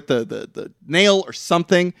 or with the nail or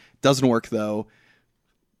something. Doesn't work though.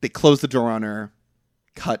 They close the door on her.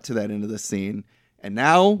 Cut to that end of the scene, and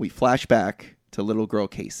now we flash back to little girl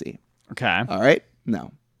Casey. Okay. All right,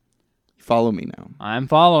 now follow me. Now I'm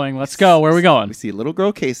following. Let's go. Where are we going? we see little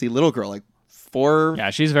girl Casey. Little girl, like 4. Yeah,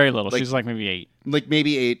 she's very little. Like- She's like maybe 8. Like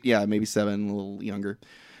maybe 8, yeah, maybe 7, a little younger.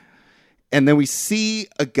 And then we see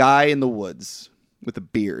a guy in the woods with a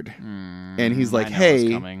beard. And he's like, I know hey,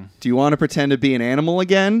 what's coming. do you want to pretend to be an animal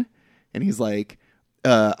again? And he's like,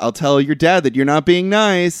 I'll tell your dad that you're not being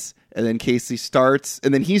nice. And then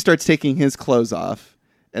he starts taking his clothes off.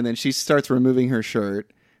 And then she starts removing her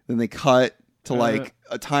shirt. Then they cut to like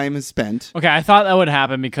a time is spent. Okay, I thought that would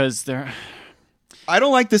happen because they're... I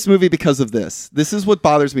don't like this movie because of this. This is what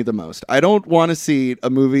bothers me the most. I don't want to see a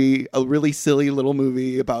really silly little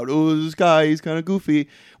movie about, this guy, he's kind of goofy,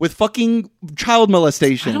 with fucking child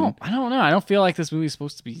molestation. I don't know. I don't feel like this movie's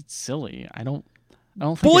supposed to be silly. I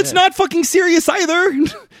don't think Well, it it's is. not fucking serious either.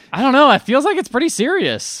 I don't know. It feels like it's pretty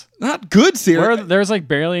serious. Not good serious. Where there's like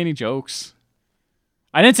barely any jokes.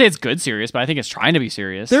 I didn't say it's good serious, but I think it's trying to be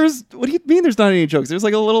serious. What do you mean there's not any jokes? There's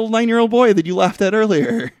like a little 9-year-old boy that you laughed at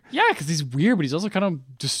earlier. Yeah, because he's weird, but he's also kind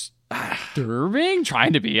of disturbing.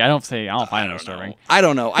 Trying to be. I don't find it disturbing. I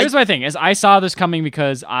don't know. Here's my thing: is I saw this coming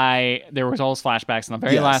because there was all those flashbacks, and the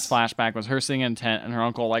very Yes. last flashback was her sitting in a tent and her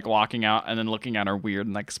uncle like walking out and then looking at her weird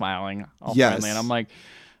and like smiling, all Yes. friendly, and I'm like,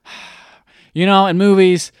 in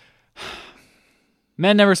movies,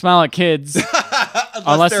 men never smile at kids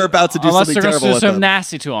unless they're about to do something they're terrible gonna do with something them.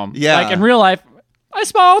 nasty to them. Yeah. Like in real life, I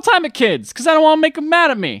smile all the time at kids because I don't want to make them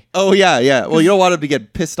mad at me. Oh yeah. Well, you don't want them to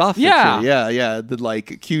get pissed off. Yeah. At you. Yeah. That like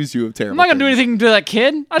accuse you of terrible. I'm not gonna do things. anything to that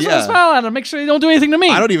kid. I just want Yeah. to smile at him, make sure they don't do anything to me.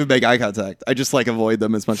 I don't even make eye contact. I just like avoid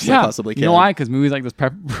them as much as I possibly can. You know why? Because movies like this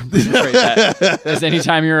perpetrate that. As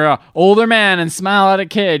anytime you're an older man and smile at a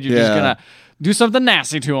kid, you're just Yeah. gonna do something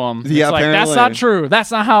nasty to him. Yeah, it's like, that's apparently. not true.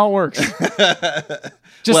 That's not how it works.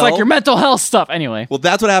 Just Well- like your mental health stuff. Anyway. Well,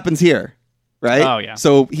 that's what happens here, right? Oh, yeah.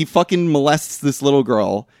 So he fucking molests this little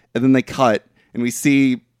girl, and then they cut, and we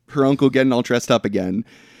see her uncle getting all dressed up again,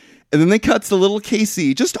 and then they cut to little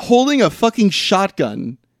Casey just holding a fucking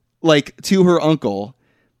shotgun, like to her uncle,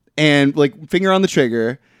 and like finger on the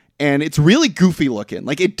trigger. And it's really goofy looking.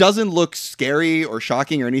 Like, it doesn't look scary or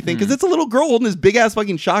shocking or anything because it's a little girl holding this big ass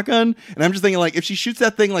fucking shotgun. And I'm just thinking, like, if she shoots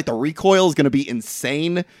that thing, like, the recoil is going to be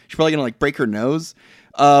insane. She's probably going to, like, break her nose.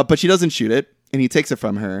 But she doesn't shoot it. And he takes it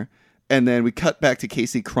from her. And then we cut back to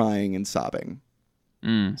Casey crying and sobbing.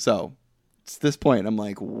 So, it's this point, I'm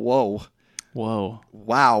like, whoa. Wow.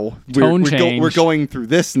 Tone change. We're going through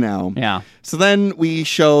this now. Yeah. So then we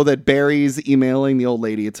show that Barry's emailing the old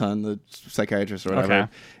lady a ton, the psychiatrist or whatever.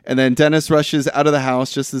 Okay. And then Dennis rushes out of the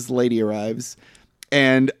house just as the lady arrives.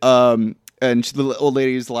 And the old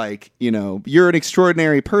lady's like, you're an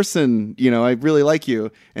extraordinary person. I really like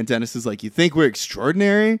you. And Dennis is like, you think we're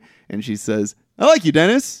extraordinary? And she says, I like you,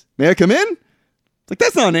 Dennis. May I come in? It's like,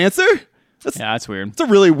 that's not an answer. That's weird. It's a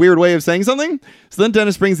really weird way of saying something. So then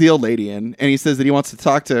Dennis brings the old lady in, and he says that he wants to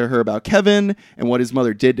talk to her about Kevin and what his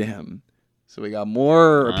mother did to him. So we got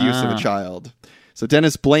more abuse of a child. So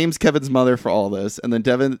Dennis blames Kevin's mother for all this, and then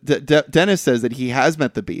Dennis says that he has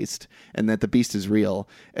met the Beast and that the Beast is real.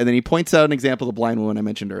 And then he points out an example of the blind woman I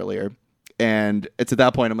mentioned earlier. And it's at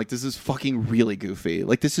that point I'm like, this is fucking really goofy.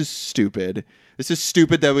 Like, this is stupid. This is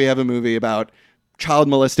stupid that we have a movie about child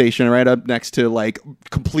molestation right up next to like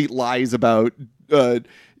complete lies about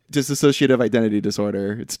dissociative identity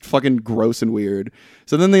disorder. It's fucking gross and weird.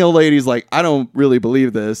 So then the old lady's like, I don't really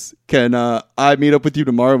believe this. Can I meet up with you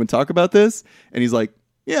tomorrow and talk about this? And he's like,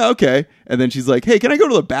 yeah, okay. And then she's like, hey, can I go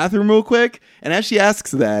to the bathroom real quick? And as she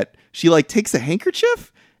asks that, she like takes a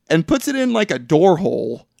handkerchief and puts it in like a door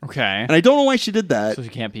hole. Okay. And I don't know why she did that. So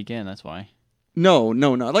you can't peek in. That's why. No,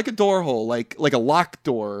 like a door hole, like a lock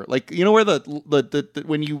door, like where the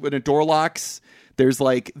when a door locks, there's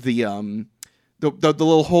like the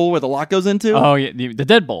little hole where the lock goes into. Oh yeah, the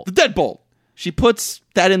deadbolt. The deadbolt. She puts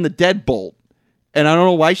that in the deadbolt, and I don't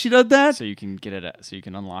know why she did that. So you can get it. So you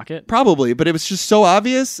can unlock it. Probably, but it was just so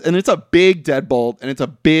obvious, and it's a big deadbolt, and it's a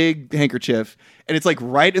big handkerchief, and it's like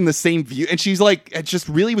right in the same view, and she's like, it just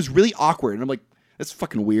really was really awkward, and I'm like, that's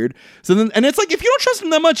fucking weird. So then, and it's like, if you don't trust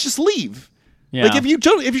him that much, just leave. Yeah. Like if you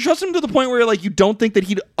trust him to the point where like you don't think that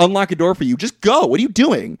he'd unlock a door for you, just go. What are you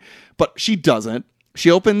doing? But she doesn't. She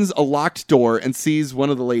opens a locked door and sees one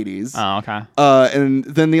of the ladies. Oh, okay. And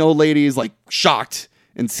then the old lady is like shocked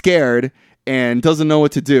and scared and doesn't know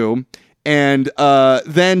what to do. And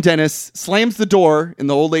then Dennis slams the door in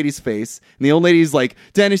the old lady's face. And the old lady's like,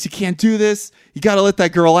 Dennis, you can't do this. You got to let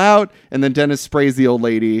that girl out. And then Dennis sprays the old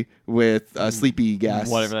lady with sleepy gas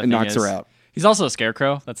and knocks her out. He's also a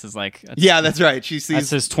scarecrow. That's his yeah, that's right. She sees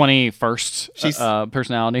that's his 21st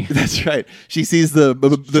personality. That's right. She sees the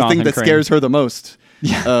thing that scares her the most.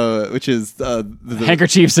 Yeah, which is the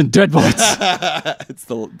handkerchiefs and deadbolts. It's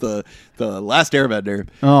the last Airbender.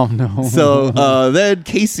 Oh no! So then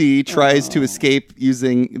Casey tries to escape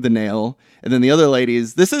using the nail, and then the other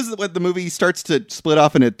ladies. This is what the movie starts to split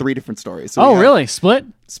off into 3 different stories. So really? Split?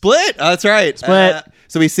 Oh, that's right. Split.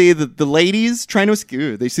 So we see the ladies trying to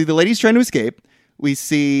escape. They see the ladies trying to escape. We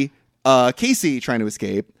see Casey trying to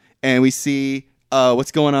escape, and we see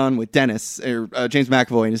what's going on with Dennis or James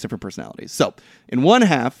McAvoy and his different personalities. So in one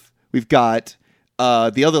half, we've got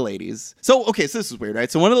the other ladies. So this is weird,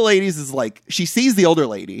 right? So one of the ladies is like, she sees the older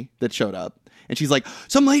lady that showed up, and she's like,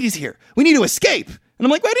 "Some lady's here. We need to escape." And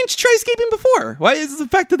I'm like, why didn't you try escaping before? Why is the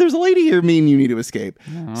fact that there's a lady here mean you need to escape?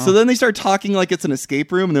 So then they start talking like it's an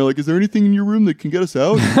escape room, and they're like, is there anything in your room that can get us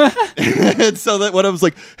out? And so that when I was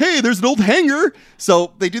like, hey, there's an old hanger.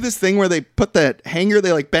 So they do this thing where they put the hanger,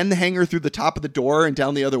 they like bend the hanger through the top of the door and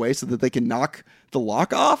down the other way so that they can knock the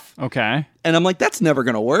lock off. Okay. And I'm like, that's never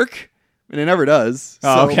going to work. And it never does.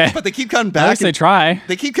 Oh, so, okay. But they keep coming back. At least they try.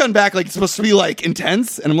 They keep coming back like it's supposed to be like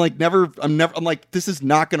intense. And I'm like, I'm like, this is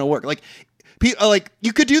not going to work. Like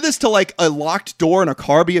you could do this to like a locked door in a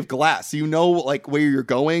car, but you have glass. So you know like where you're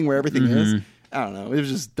going, where everything is. I don't know. It was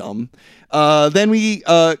just dumb. Then we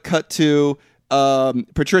cut to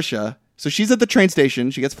Patricia. So she's at the train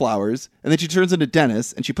station. She gets flowers. And then she turns into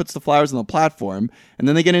Dennis. And she puts the flowers on the platform. And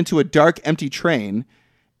then they get into a dark, empty train.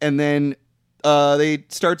 And then they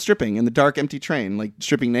start stripping in the dark, empty train. Like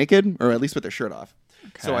stripping naked. Or at least with their shirt off.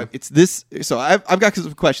 Okay. So I've got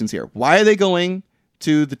some questions here. Why are they going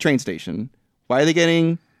to the train station? Why are they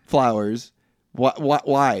getting flowers?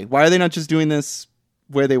 Why? Why are they not just doing this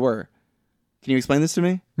where they were? Can you explain this to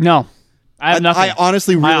me? No. I have nothing. I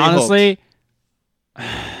honestly really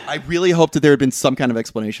I really hoped that there had been some kind of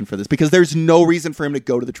explanation for this because there's no reason for him to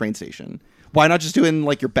go to the train station. Why not just do it in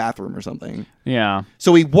like your bathroom or something? Yeah.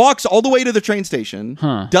 So he walks all the way to the train station,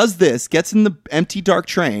 does this, gets in the empty dark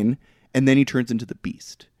train, and then he turns into the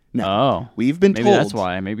Beast. No, we've been told. Maybe that's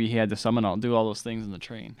why. Maybe he had to do all those things in the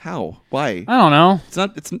train. How? Why? I don't know. I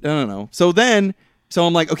don't know. So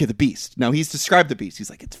I'm like, okay, the Beast. Now he's described the Beast. He's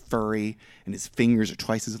like, it's furry and his fingers are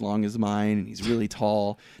twice as long as mine and he's really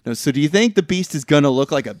tall. Now, so do you think the Beast is going to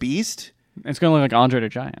look like a beast? It's going to look like Andre the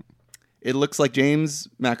Giant. It looks like James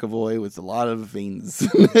McAvoy with a lot of veins. It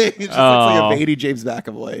just looks like a veiny James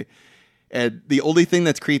McAvoy. And the only thing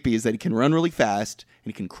that's creepy is that he can run really fast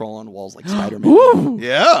and he can crawl on walls like Spider-Man. Ooh,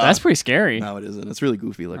 yeah. That's pretty scary. No, it isn't. It's really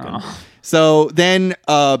goofy looking. So then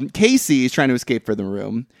Casey is trying to escape from the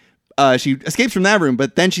room. She escapes from that room,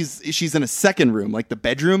 but then she's in a second room, like the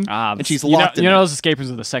bedroom, and she's locked in. You know those escape rooms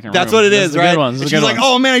in the second room. That's what it is, right? And she's like,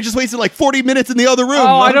 oh man, I just wasted like 40 minutes in the other room.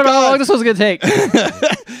 Oh, I don't know how long this was going to take.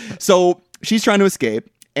 So she's trying to escape,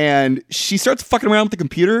 and she starts fucking around with the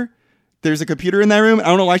computer. There's a computer in that room. I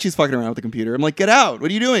don't know why she's fucking around with the computer. I'm like, get out.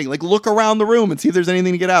 What are you doing? Like, look around the room and see if there's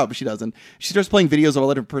anything to get out. But she doesn't. She starts playing videos of all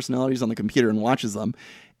the different personalities on the computer and watches them.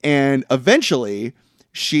 And eventually,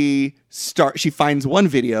 she finds one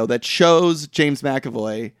video that shows James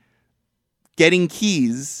McAvoy getting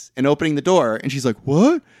keys and opening the door. And she's like,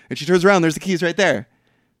 what? And she turns around. There's the keys right there.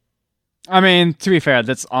 I mean, to be fair,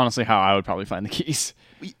 that's honestly how I would probably find the keys.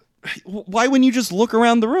 Why wouldn't you just look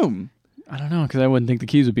around the room? I don't know, because I wouldn't think the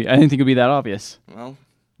keys would be. I didn't think it would be that obvious. Well,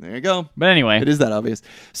 there you go. But anyway. It is that obvious.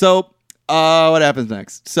 So, what happens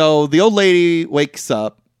next? So, the old lady wakes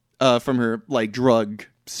up from her, like, drug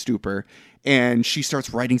stupor, and she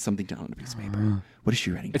starts writing something down on a piece of paper. What is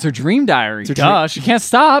she writing down? It's her dream diary. Duh. She can't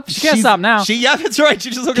stop. She can't stop now. Yeah, that's right.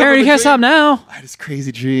 She just looked Karen, you can't stop now. I had this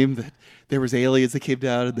crazy dream that there was aliens that came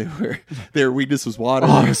down and their weakness was water.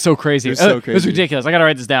 Oh, it was so crazy. It was ridiculous. I got to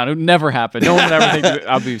write this down. It would never happen. No one would ever think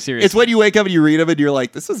I'll be serious. It's when you wake up and you read them and you're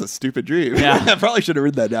like, this is a stupid dream. Yeah. I probably should have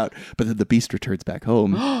written that down. But then the Beast returns back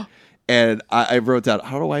home. And I wrote down,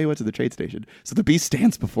 I don't know why he went to the train station. So the Beast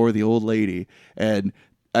stands before the old lady. And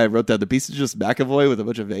I wrote down, the Beast is just McAvoy with a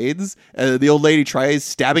bunch of veins. And the old lady tries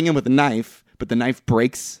stabbing him with a knife, but the knife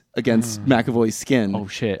breaks against McAvoy's skin. Oh,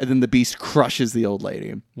 shit. And then the Beast crushes the old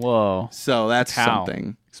lady. Whoa. So that's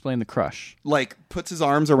something. Explain the crush. Like, puts his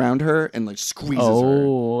arms around her and, like, squeezes her.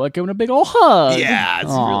 Oh, like giving a big old hug. Yeah, it's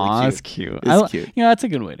really cute. That's cute. It's cute. You know, that's a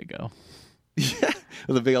good way to go. Yeah,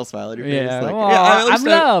 with a big old smile on your face. Yeah, Like, I'm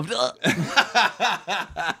loved.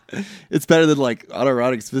 It's better than like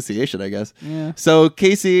autoerotic asphyxiation, I guess. Yeah. So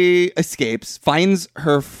Casey escapes, finds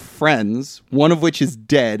her friends, one of which is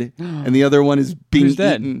dead, and the other one is being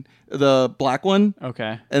eaten. The black one.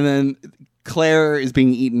 Okay. And then Claire is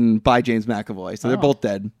being eaten by James McAvoy. So they're both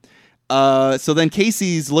dead. So then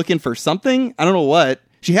Casey's looking for something. I don't know what.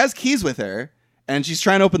 She has keys with her, and she's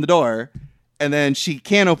trying to open the door. And then she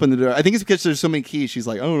can't open the door. I think it's because there's so many keys. She's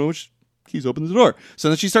like, I don't know which keys open the door. So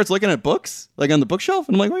then she starts looking at books, like on the bookshelf.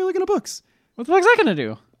 And I'm like, why are you looking at books? What the fuck's that going to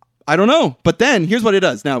do? I don't know. But then here's what it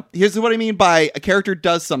does. Now, here's what I mean by a character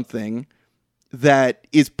does something that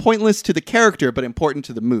is pointless to the character, but important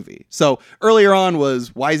to the movie. So earlier on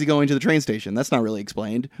was, why is he going to the train station? That's not really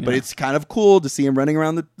explained, but it's kind of cool to see him running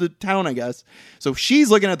around the town, I guess. So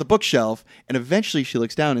she's looking at the bookshelf, and eventually she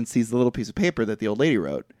looks down and sees the little piece of paper that the old lady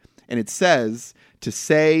wrote. And it says to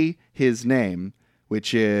say his name,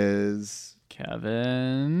 which is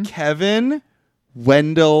Kevin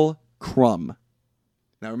Wendell Crumb.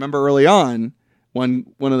 Now, remember early on,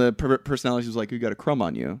 when one of the personalities was like, "You got a crumb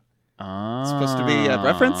on you," It's supposed to be a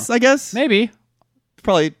reference, I guess. Maybe.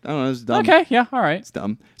 Probably, I don't know, it's dumb. Okay, yeah, all right. It's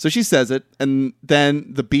dumb. So she says it, and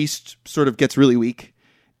then the beast sort of gets really weak.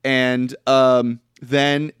 And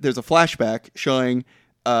then there's a flashback showing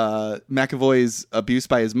McAvoy's abuse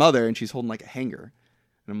by his mother, and she's holding like a hanger.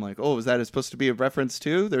 And I'm like, oh, is that supposed to be a reference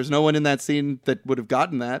too? There's no one in that scene that would have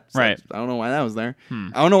gotten that. So right. I don't know why that was there.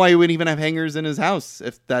 I don't know why he would even have hangers in his house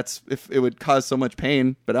if it would cause so much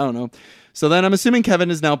pain, but I don't know. So then I'm assuming Kevin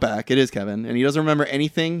is now back. It is Kevin. And he doesn't remember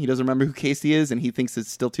anything. He doesn't remember who Casey is, and he thinks it's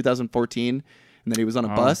still 2014 and that he was on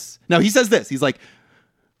a bus. Now, he says this. He's like,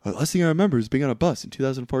 the last thing I remember is being on a bus in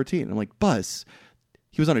 2014. I'm like, bus?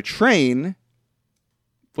 He was on a train.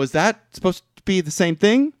 Was that supposed to be the same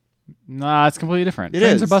thing? Nah, it's completely different. It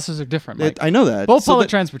Trains is. or buses are different. Mike. I know that. Both public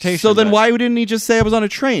transportation. So then why didn't he just say I was on a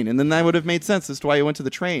train? And then that would have made sense as to why he went to the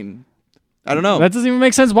train. I don't know. That doesn't even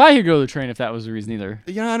make sense why he'd go to the train if that was the reason either.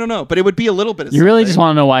 Yeah, I don't know. But it would be a little bit of You really just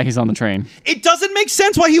want to know why he's on the train. It doesn't make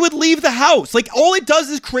sense why he would leave the house. Like, all it does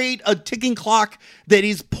is create a ticking clock that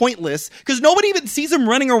is pointless because nobody even sees him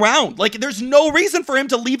running around. Like, there's no reason for him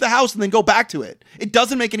to leave the house and then go back to it. It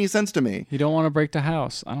doesn't make any sense to me. You don't want to break the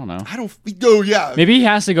house. I don't know. Oh, yeah. Maybe he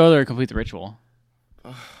has to go there to complete the ritual.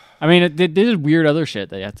 I mean, it did weird other shit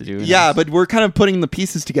that you have to do. Yeah, but we're kind of putting the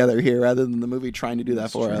pieces together here rather than the movie trying to do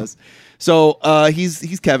that for us. So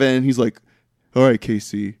he's Kevin. He's like, all right,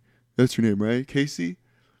 Casey. That's your name, right? Casey?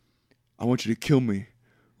 I want you to kill me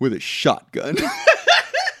with a shotgun.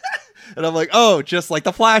 And I'm like, oh, just like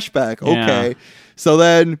the flashback. Okay. Yeah. So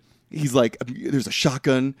then he's like, there's a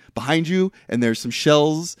shotgun behind you, and there's some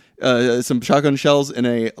shells, some shotgun shells in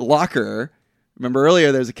a locker. Remember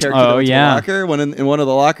earlier, there's a character that went to a locker. In one of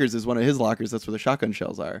the lockers is one of his lockers. That's where the shotgun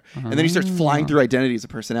shells are. And then he starts flying through identities and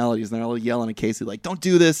personalities, and they're all yelling at Casey like, don't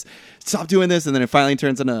do this. Stop doing this. And then it finally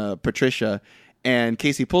turns into Patricia. And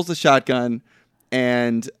Casey pulls the shotgun,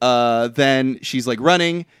 and then she's like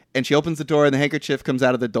running, and she opens the door, and the handkerchief comes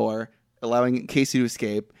out of the door, allowing Casey to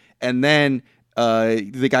escape. And then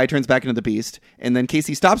the guy turns back into the beast. And then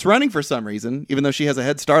Casey stops running for some reason, even though she has a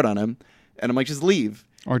head start on him. And I'm like, just leave.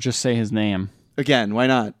 Or just say his name. Again, why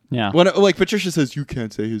not? Yeah. When, like, Patricia says, you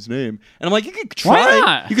can't say his name. And I'm like, you could try. Why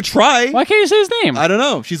not? You could try. Why can't you say his name? I don't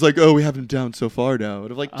know. She's like, oh, we have him down so far now.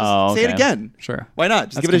 And I'm like, just say it again. Sure. Why not?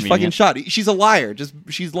 Just give it a fucking shot. She's a liar.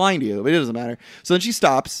 She's lying to you. But it doesn't matter. So then she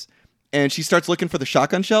stops, and she starts looking for the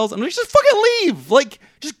shotgun shells. I'm like, just fucking leave. Like,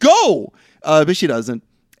 just go. But she doesn't.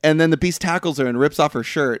 And then the beast tackles her and rips off her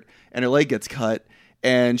shirt, and her leg gets cut.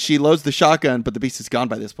 And she loads the shotgun, but the beast is gone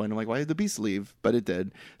by this point. I'm like, why did the beast leave? But it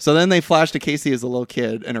did. So then they flash to Casey as a little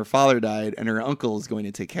kid, and her father died, and her uncle is going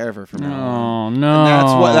to take care of her from now on. Oh, no.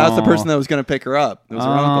 And that's the person that was going to pick her up. It was her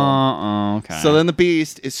uncle. Okay. So then the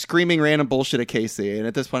beast is screaming random bullshit at Casey. And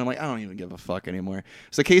at this point, I'm like, I don't even give a fuck anymore.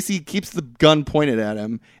 So Casey keeps the gun pointed at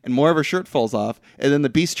him, and more of her shirt falls off. And then the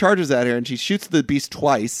beast charges at her, and she shoots the beast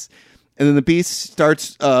twice. And then the beast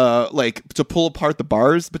starts like to pull apart the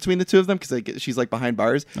bars between the two of them because she's like behind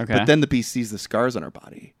bars. Okay. But then the beast sees the scars on her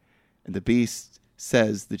body. And the beast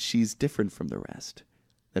says that she's different from the rest,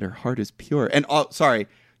 that her heart is pure. And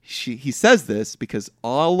he says this because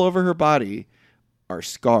all over her body are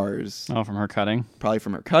scars. Oh, from her cutting? Probably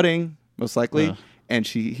from her cutting, most likely. Ugh. And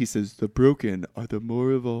he says, the broken are the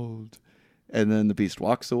more evolved. And then the beast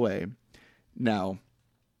walks away. Now,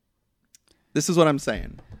 this is what I'm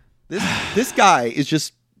saying. This guy is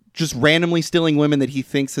just randomly stealing women that he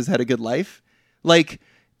thinks has had a good life. Like,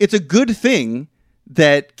 it's a good thing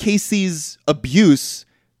that Casey's abuse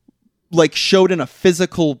like showed in a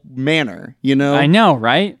physical manner, you know? I know,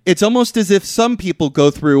 right? It's almost as if some people go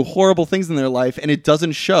through horrible things in their life and it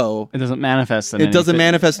doesn't show. It doesn't manifest. It doesn't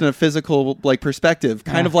manifest in a physical like perspective.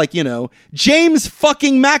 Kind of like, James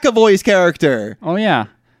fucking McAvoy's character. Oh, yeah.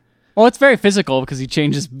 Well, it's very physical because he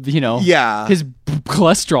changes, his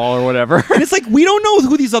cholesterol or whatever. And it's like, we don't know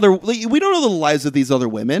we don't know the lives of these other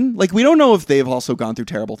women. Like, we don't know if they've also gone through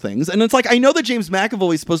terrible things. And it's like, I know that James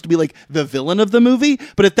McAvoy is supposed to be like the villain of the movie,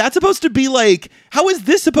 but if that's supposed to be like, how is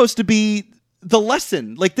this supposed to be the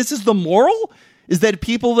lesson? Like, this is the moral? Is that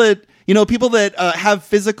people that have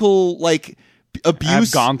physical like abuse,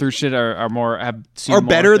 have gone through shit, are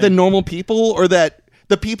better than normal people, or that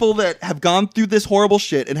the people that have gone through this horrible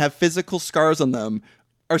shit and have physical scars on them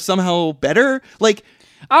are somehow better? Like,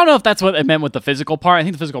 I don't know if that's what it meant with the physical part. I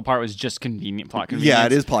think the physical part was just plot convenience. Yeah,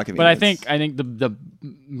 it is plot convenience. But I think the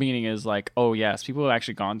meaning is like, oh yes, people who have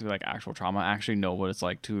actually gone through like actual trauma actually know what it's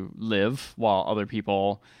like to live, while other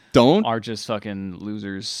people are just fucking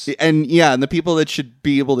losers. And the people that should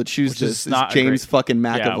be able to choose this is James fucking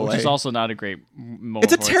McAvoy. Yeah, which is also not a great moment.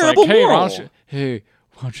 It's a terrible moral. Hey,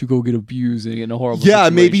 why don't you go get abused and get in a horrible Yeah,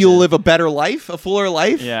 situation? maybe you'll live a better life, a fuller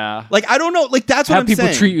life. Yeah. Like, I don't know. Like, that's what Have I'm people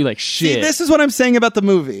saying. treat you like shit. See, this is what I'm saying about the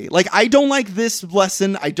movie. Like, I don't like this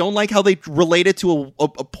lesson. I don't like how they relate it to a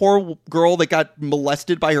poor girl that got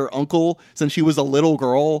molested by her uncle since she was a little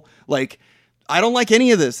girl. Like, I don't like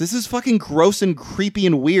any of this. This is fucking gross and creepy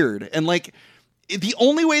and weird. And, like, the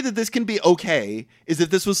only way that this can be okay is if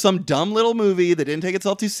this was some dumb little movie that didn't take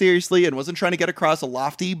itself too seriously and wasn't trying to get across a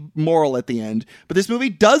lofty moral at the end. But this movie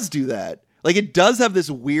does do that. Like, it does have this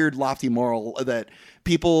weird lofty moral that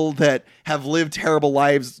people that have lived terrible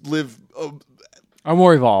lives Are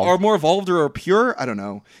more evolved. Or are pure. I don't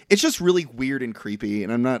know. It's just really weird and creepy,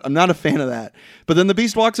 and I'm not a fan of that. But then the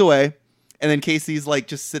beast walks away, and then Casey's like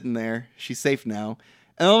just sitting there. She's safe now,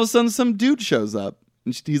 and all of a sudden some dude shows up.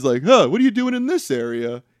 And he's like, "Huh, what are you doing in this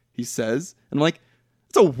area?" He says. And I'm like,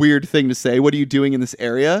 that's a weird thing to say. What are you doing in this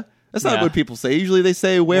area? That's not what people say. Usually they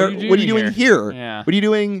say, what are you doing here? Yeah. What are you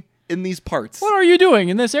doing in these parts? What are you doing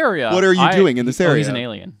in this area? What are you doing in this area? Oh, he's an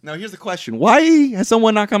alien. Now, here's the question. Why has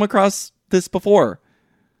someone not come across this before?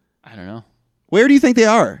 I don't know. Where do you think they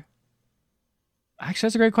are? Actually,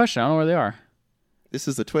 that's a great question. I don't know where they are. This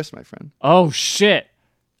is a twist, my friend. Oh, shit.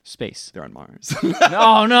 Space. They're on Mars.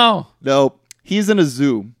 Oh, no. Nope. He's in a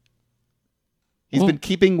zoo. He's been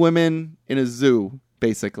keeping women in a zoo,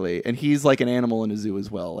 basically. And he's like an animal in a zoo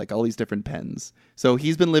as well, like all these different pens. So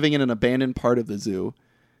he's been living in an abandoned part of the zoo.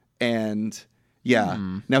 And yeah.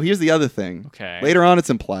 Now, here's the other thing. Okay. Later on, it's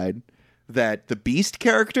implied that the Beast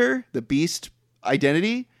character, the Beast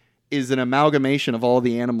identity, is an amalgamation of all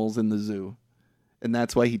the animals in the zoo. And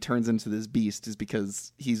that's why he turns into this beast, is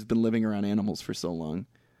because he's been living around animals for so long.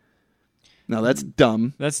 Now, that's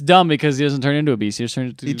dumb. That's dumb because he doesn't turn into a beast. He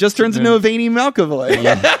just turns into a veiny McAvoy.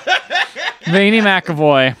 Veiny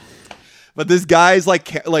McAvoy. But this guy's like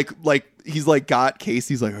he's like got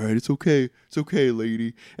Casey. He's like, all right, it's okay,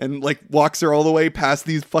 lady, and like walks her all the way past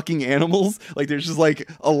these fucking animals. Like there's just like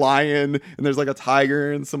a lion and there's like a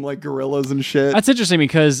tiger and some like gorillas and shit. That's interesting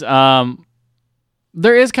because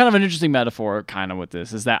there is kind of an interesting metaphor kind of with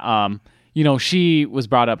this. Is that she was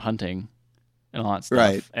brought up hunting and all that stuff,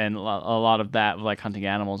 right? And a lot of that, like hunting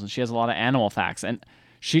animals, and she has a lot of animal facts, and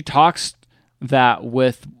she talks that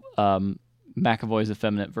with McAvoy's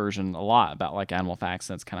effeminate version a lot about like animal facts.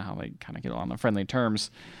 That's kind of how they kind of get on friendly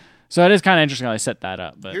terms. So it is kind of interesting how they set that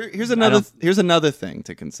up. But here's another thing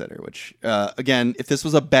to consider, which again, if this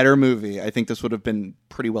was a better movie, I think this would have been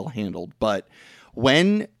pretty well handled. But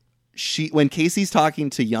when Casey's talking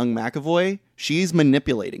to young McAvoy, she's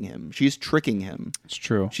manipulating him. She's tricking him. It's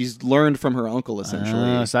true. She's learned from her uncle,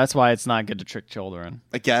 essentially. So that's why it's not good to trick children,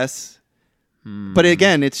 I guess. But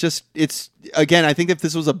again, I think if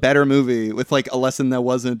this was a better movie with like a lesson that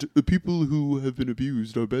wasn't the people who have been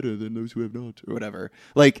abused are better than those who have not, or whatever.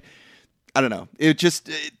 Like, I don't know. It just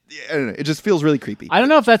feels really creepy. I don't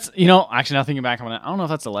know if that's, actually now thinking back on it, I don't know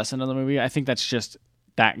if that's a lesson of the movie. I think that's just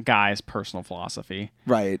that guy's personal philosophy.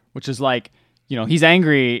 Right. Which is like, he's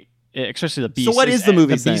angry, especially the beast. So what is the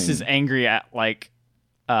movie saying? The beast is angry at like,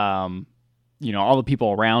 all the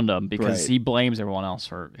people around him because he blames everyone else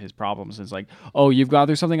for his problems. It's like, oh, you've gone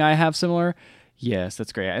through something I have similar? Yes,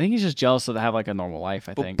 that's great. I think he's just jealous of to have like a normal life,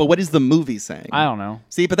 I think. But what is the movie saying? I don't know.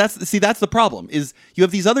 That's the problem. Is you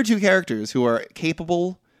have these other two characters who are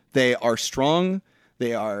capable, they are strong,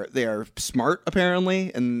 they are smart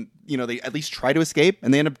apparently, and they at least try to escape,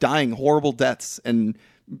 and they end up dying horrible deaths and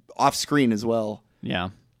off screen as well. Yeah.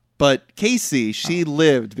 But Casey, she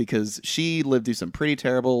lived because she lived through some pretty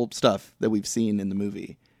terrible stuff that we've seen in the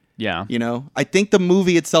movie. Yeah. I think the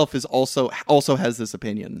movie itself is also has this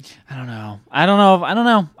opinion. I don't know. I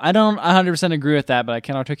don't 100% agree with that, but I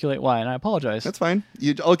can't articulate why, and I apologize. That's fine.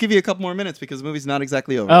 I'll give you a couple more minutes because the movie's not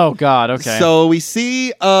exactly over. Oh, God. Okay. So we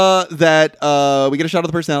see that we get a shot of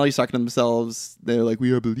the personalities talking to themselves. They're like,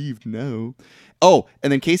 we are believed now. Oh,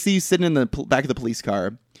 and then Casey's sitting in the back of the police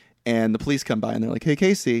car, and the police come by, and they're like, hey,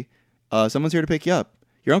 Casey, someone's here to pick you up.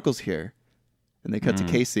 Your uncle's here. And they cut to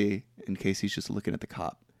Casey, and Casey's just looking at the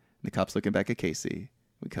cop. And the cop's looking back at Casey.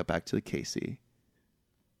 We cut back to Casey.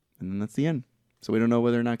 And then that's the end. So we don't know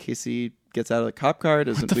whether or not Casey gets out of the cop car.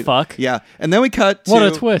 What the fuck? Yeah. And then we cut to... What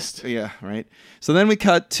a twist. Yeah, right. So then we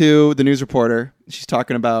cut to the news reporter. She's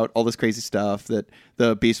talking about all this crazy stuff, that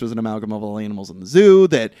the beast was an amalgam of all animals in the zoo,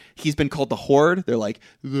 that he's been called the Horde. They're like,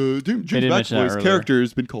 James McAvoy's character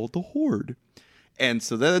has been called the Horde. And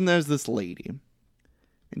so then there's this lady.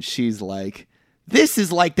 And she's like... This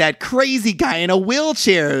is like that crazy guy in a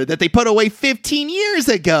wheelchair that they put away 15 years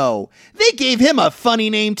ago. They gave him a funny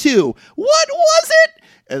name, too. What was it?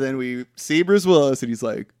 And then we see Bruce Willis, and he's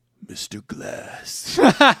like, Mr. Glass.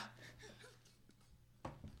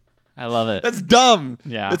 I love it. That's dumb.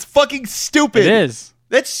 Yeah. That's fucking stupid. It is.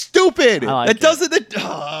 That's stupid. I like that it. doesn't.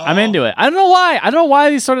 I'm into it. I don't know why. I don't know why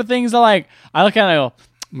these sort of things are like. I look at it and I go,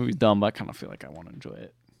 movie's dumb, but I kind of feel like I want to enjoy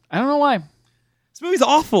it. I don't know why. This movie's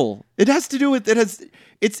awful. It has to do with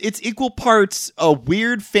it's equal parts a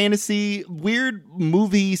weird fantasy, weird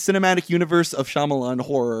movie cinematic universe of Shyamalan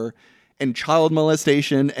horror and child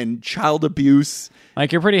molestation and child abuse.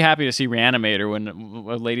 Like, you're pretty happy to see Reanimator when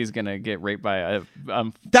a lady's gonna get raped by a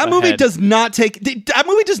that movie head. does not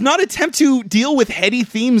attempt to deal with heady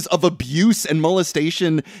themes of abuse and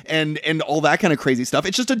molestation and all that kind of crazy stuff.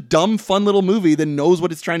 It's just a dumb, fun little movie that knows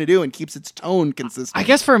what it's trying to do and keeps its tone consistent. I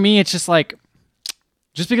guess for me, it's just like,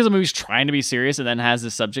 just because a movie's trying to be serious and then has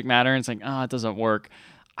this subject matter, and it's like, oh, it doesn't work.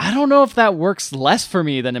 I don't know if that works less for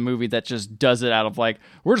me than a movie that just does it out of like,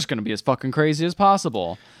 we're just gonna be as fucking crazy as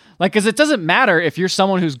possible. Like, because it doesn't matter if you're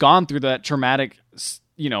someone who's gone through that traumatic,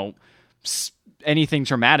 anything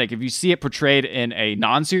traumatic. If you see it portrayed in a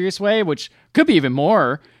non-serious way, which could be even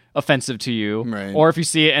more offensive to you, right. Or if you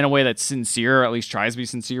see it in a way that's sincere, or at least tries to be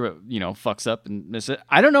sincere, but, fucks up and miss it.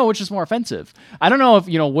 I don't know which is more offensive. I don't know if,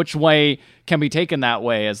 which way can be taken that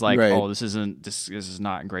way as like, right. Oh, this is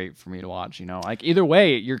not great for me to watch, Like, either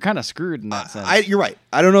way, you're kind of screwed in that sense. You're right.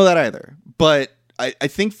 I don't know that either. But I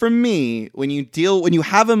think for me, when you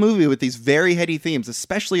have a movie with these very heady themes,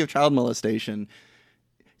 especially of child molestation,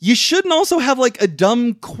 you shouldn't also have like a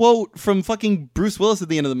dumb quote from fucking Bruce Willis at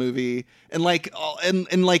the end of the movie and like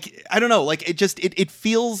I don't know, like it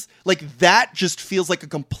feels like that just feels like a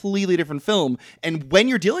completely different film. And when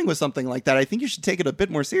you're dealing with something like that, I think you should take it a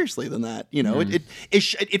bit more seriously than that.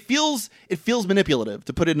 It feels manipulative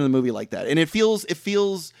to put it in a movie like that, and it feels.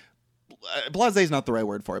 Blasé is not the right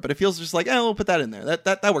word for it, but it feels just like, we'll put that in there.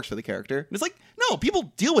 That works for the character. And it's like, no,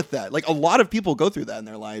 people deal with that. Like, a lot of people go through that in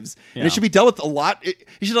their lives, and it should be dealt with a lot. It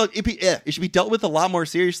should be dealt with a lot more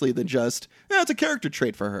seriously than just, it's a character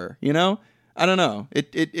trait for her. I don't know.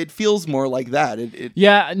 It feels more like that.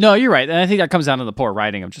 Yeah, no, you're right, and I think that comes down to the poor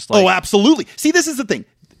writing of just like, oh, absolutely. See, this is the thing.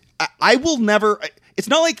 I will never. It's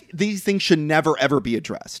not like these things should never ever be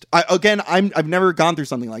addressed. I've never gone through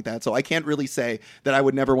something like that, so I can't really say that I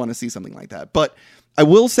would never want to see something like that. But I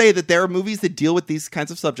will say that there are movies that deal with these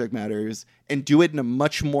kinds of subject matters and do it in a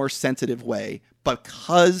much more sensitive way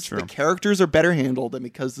because the characters are better handled and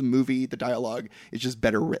because the dialogue is just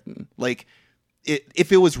better written. Like,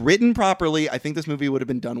 if it was written properly, I think this movie would have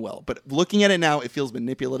been done well. But looking at it now, it feels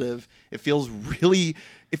manipulative. It feels really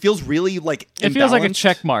like imbalanced. It feels like a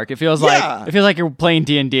check mark. It feels like you're playing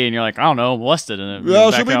D&D and you're like, I don't know, molested in it.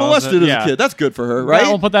 Well, she'll be molested as a kid. That's good for her, right?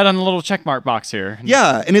 We'll put that on the little check mark box here.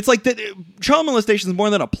 Yeah, and it's like that. Child molestation is more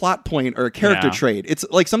than a plot point or a character trait. It's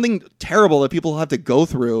like something terrible that people have to go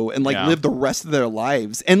through and like live the rest of their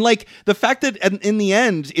lives. And like the fact that in the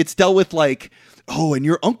end, it's dealt with like, oh, and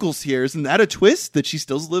your uncle's here. Isn't that a twist that she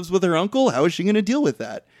still lives with her uncle? How is she going to deal with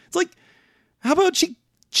that? It's like, how about she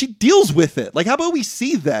deals with it? Like, how about we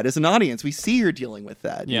see that as an audience? We see her dealing with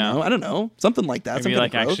that. Yeah. I don't know. Something like that. Maybe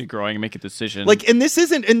like actually growing and make a decision. Like, and this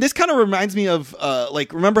kind of reminds me of,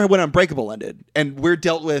 like, remember when Unbreakable ended? And we're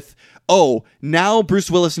dealt with, oh, now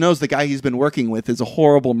Bruce Willis knows the guy he's been working with is a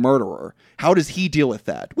horrible murderer. How does he deal with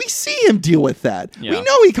that? We see him deal with that. Yeah. We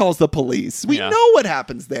know he calls the police. We know what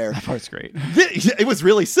happens there. That part's great. It was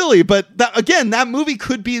really silly, but that movie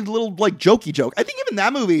could be a little like jokey joke. I think even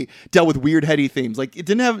that movie dealt with weird heady themes. Like it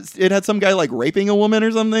had some guy like raping a woman or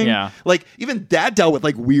something. Yeah. Like even that dealt with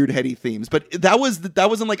like weird heady themes, but that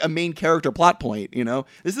wasn't like a main character plot point.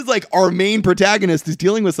 This is like our main protagonist is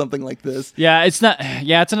dealing with something like this. Yeah, it's not.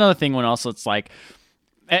 Yeah, it's another thing when also it's like.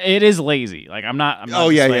 It is lazy. Like I'm not. Oh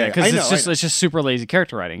yeah. Because it's just super lazy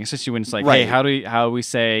character writing. Especially when it's like, hey, how do we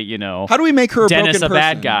say how do we make her Dennis a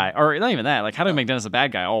bad guy, or not even that? Like how do we make Dennis a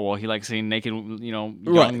bad guy? Oh well, he likes seeing naked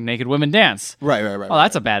young naked women dance. Right. Oh,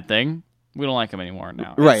 that's a bad thing. We don't like him anymore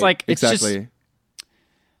now. Right. It's like exactly. Just,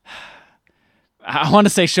 I want to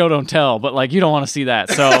say show don't tell, but like you don't want to see that.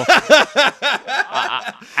 So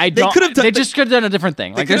I don't. They just could have done a different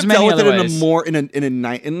thing. Like there's many other ways. In a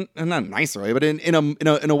not a nicer way, but in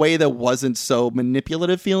a way that wasn't so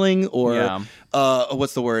manipulative feeling or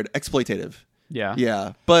what's the word, exploitative.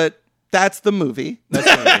 Yeah. But that's the movie.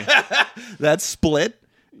 That's Split,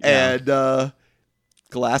 and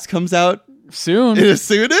Glass comes out.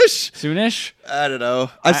 Soonish? I don't know.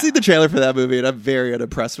 I've seen the trailer for that movie and I'm very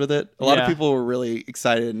unimpressed with it. A lot of people were really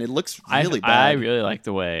excited and it looks really bad. I really like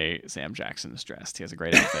the way Sam Jackson is dressed. He has a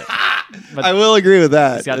great outfit. But I will agree with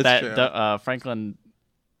that. He's got Franklin.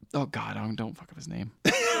 Oh God, don't fuck up his name.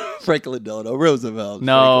 Franklin Delano Roosevelt.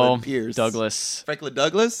 No, Franklin Pierce. Douglas. Franklin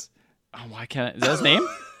Douglas? Oh, why can't is that his name?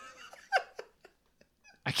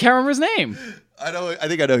 I can't remember his name. I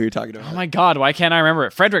think I know who you're talking about. Oh my God, why can't I remember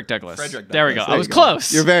it? Frederick Douglass. There we go. I was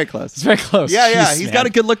close. You're very close. It's very close. Yeah, Jeez, he's man. got a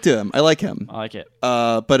good look to him. I like him. I like it.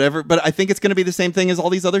 But I think it's going to be the same thing as all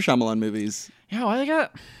these other Shyamalan movies. Yeah, why they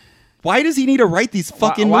got? Why does he need to write these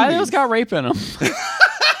fucking Why movies? those got rape in them?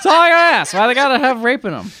 That's all I gotta ask. Why they gotta have rape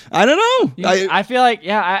in them? I don't know. I feel like,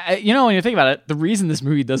 you know, when you think about it, the reason this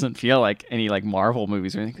movie doesn't feel like any like Marvel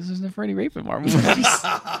movies or anything, because there's never any rape in Marvel movies.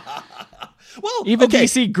 Well, even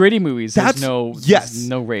DC gritty movies, there's no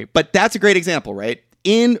rape. But that's a great example, right?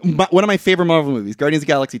 In one of my favorite Marvel movies, Guardians of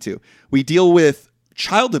the Galaxy 2, we deal with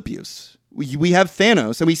child abuse. We have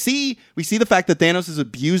Thanos, and we see the fact that Thanos has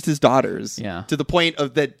abused his daughters to the point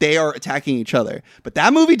of that they are attacking each other. But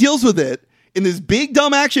that movie deals with it in this big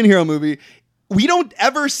dumb action hero movie. We don't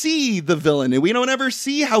ever see the villain, and we don't ever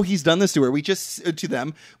see how he's done this to her. We just to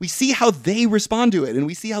them. We see how they respond to it, and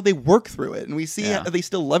we see how they work through it, and we see how they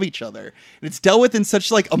still love each other. And it's dealt with in such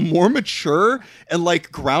like a more mature and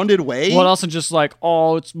like grounded way. Well, also just like,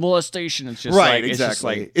 oh, it's molestation. It's just right, like,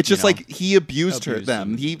 exactly. It's just like he abused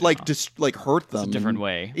them. He like just like hurt them. It's a different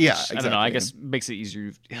way. Yeah, exactly. I don't know. I guess makes it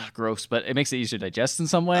easier. Gross, but it makes it easier to digest in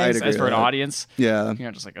some ways. As for an audience, you're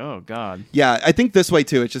just like, oh God. Yeah, I think this way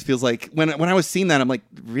too. It just feels like when I was seeing that, I'm like,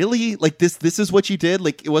 really? Like this is what you did?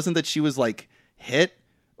 Like it wasn't that she was like hit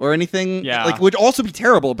or anything. Yeah. Like would also be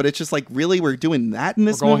terrible, but it's just like, really, we're doing that in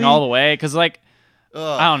this movie? We're going all the way because like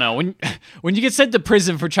I don't know, when you get sent to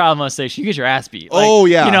prison for child molestation, you get your ass beat. Like,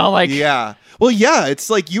 you know, like well, yeah, it's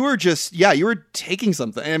like you were taking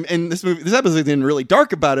something, and this episode isn't really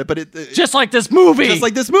dark about it, but it just like this movie,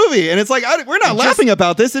 and it's like we're not laughing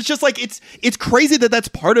about this. It's just like it's crazy that that's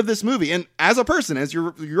part of this movie. And as a person, as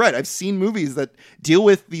you're right, I've seen movies that deal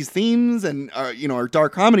with these themes and are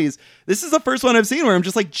dark comedies. This is the first one I've seen where I'm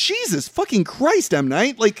just like, Jesus fucking Christ, M.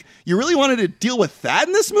 Night, like you really wanted to deal with that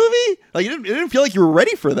in this movie? Like it didn't feel like you were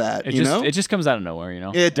ready for that. It just comes out of nowhere.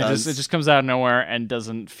 It does. It just comes out of nowhere and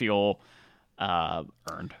doesn't feel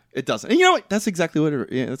earned. It doesn't. And you know what? That's exactly what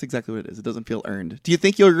it is. It doesn't feel earned. Do you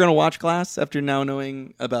think you're going to watch Glass after now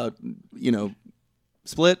knowing about,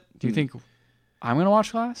 Split? Do you think I'm going to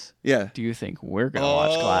watch Glass? Yeah. Do you think we're going to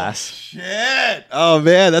watch Glass? Shit. Oh,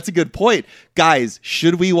 man. That's a good point. Guys,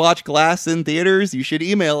 should we watch Glass in theaters? You should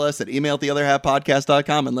email us at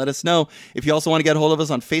email@theotherhalfpodcast.com and let us know. If you also want to get a hold of us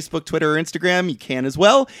on Facebook, Twitter, or Instagram, you can as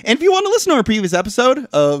well. And if you want to listen to our previous episode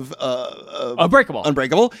of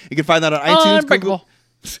Unbreakable, you can find that on iTunes. Unbreakable.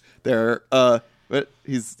 There.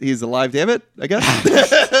 He's alive, damn it, I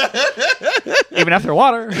guess. Even after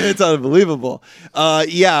water. It's unbelievable.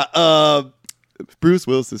 Bruce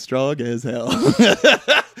Willis is strong as hell.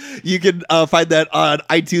 You can find that on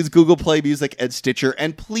iTunes, Google Play Music, and Stitcher.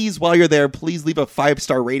 And please, while you're there, please leave a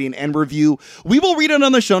 5-star rating and review. We will read it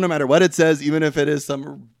on the show no matter what it says, even if it is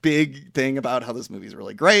some big thing about how this movie is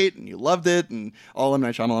really great and you loved it and all M.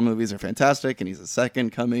 Night Shyamalan movies are fantastic and he's the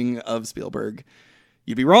second coming of Spielberg.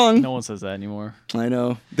 You'd be wrong. No one says that anymore. I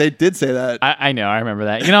know. They did say that. I know. I remember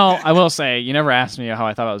that. I will say, you never asked me how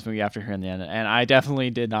I thought about this movie after hearing the end, and I definitely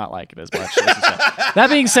did not like it as much. That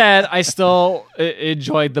being said, I still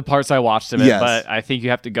enjoyed the parts I watched of it, but I think you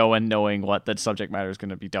have to go in knowing what the subject matter is going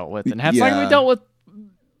to be dealt with, and it's not going to be dealt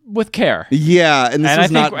with care. Yeah, and this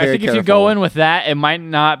is not very I think careful. If you go in with that, it might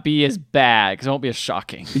not be as bad, because it won't be as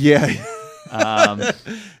shocking. Yeah.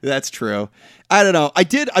 That's true. I don't know.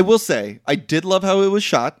 I will say, I did love how it was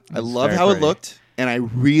shot. I love how it looked. And I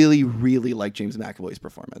really, really like James McAvoy's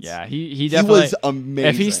performance. Yeah, he definitely was amazing.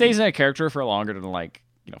 If he stays in a character for longer than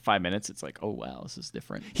 5 minutes, it's like, oh wow, this is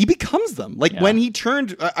different. He becomes them. When he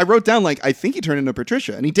turned, I wrote down I think he turned into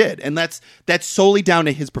Patricia, and he did, and that's solely down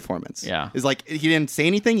to his performance. Yeah, is he didn't say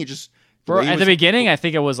anything. He just. At the beginning, I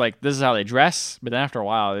think it was this is how they dress, but then after a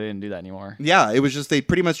while, they didn't do that anymore. Yeah, it was just they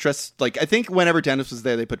pretty much dressed I think whenever Dennis was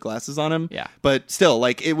there, they put glasses on him. Yeah, but still,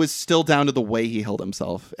 it was still down to the way he held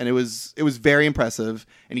himself, and it was very impressive.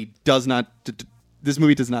 And he does not. This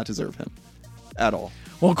movie does not deserve him at all.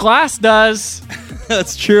 Well, Glass does.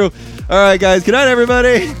 That's true. All right, guys. Good night,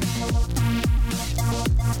 everybody.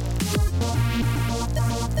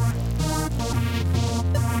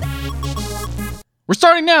 We're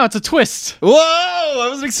starting now. It's a twist. Whoa! I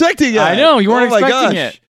wasn't expecting it. I know. You weren't expecting it.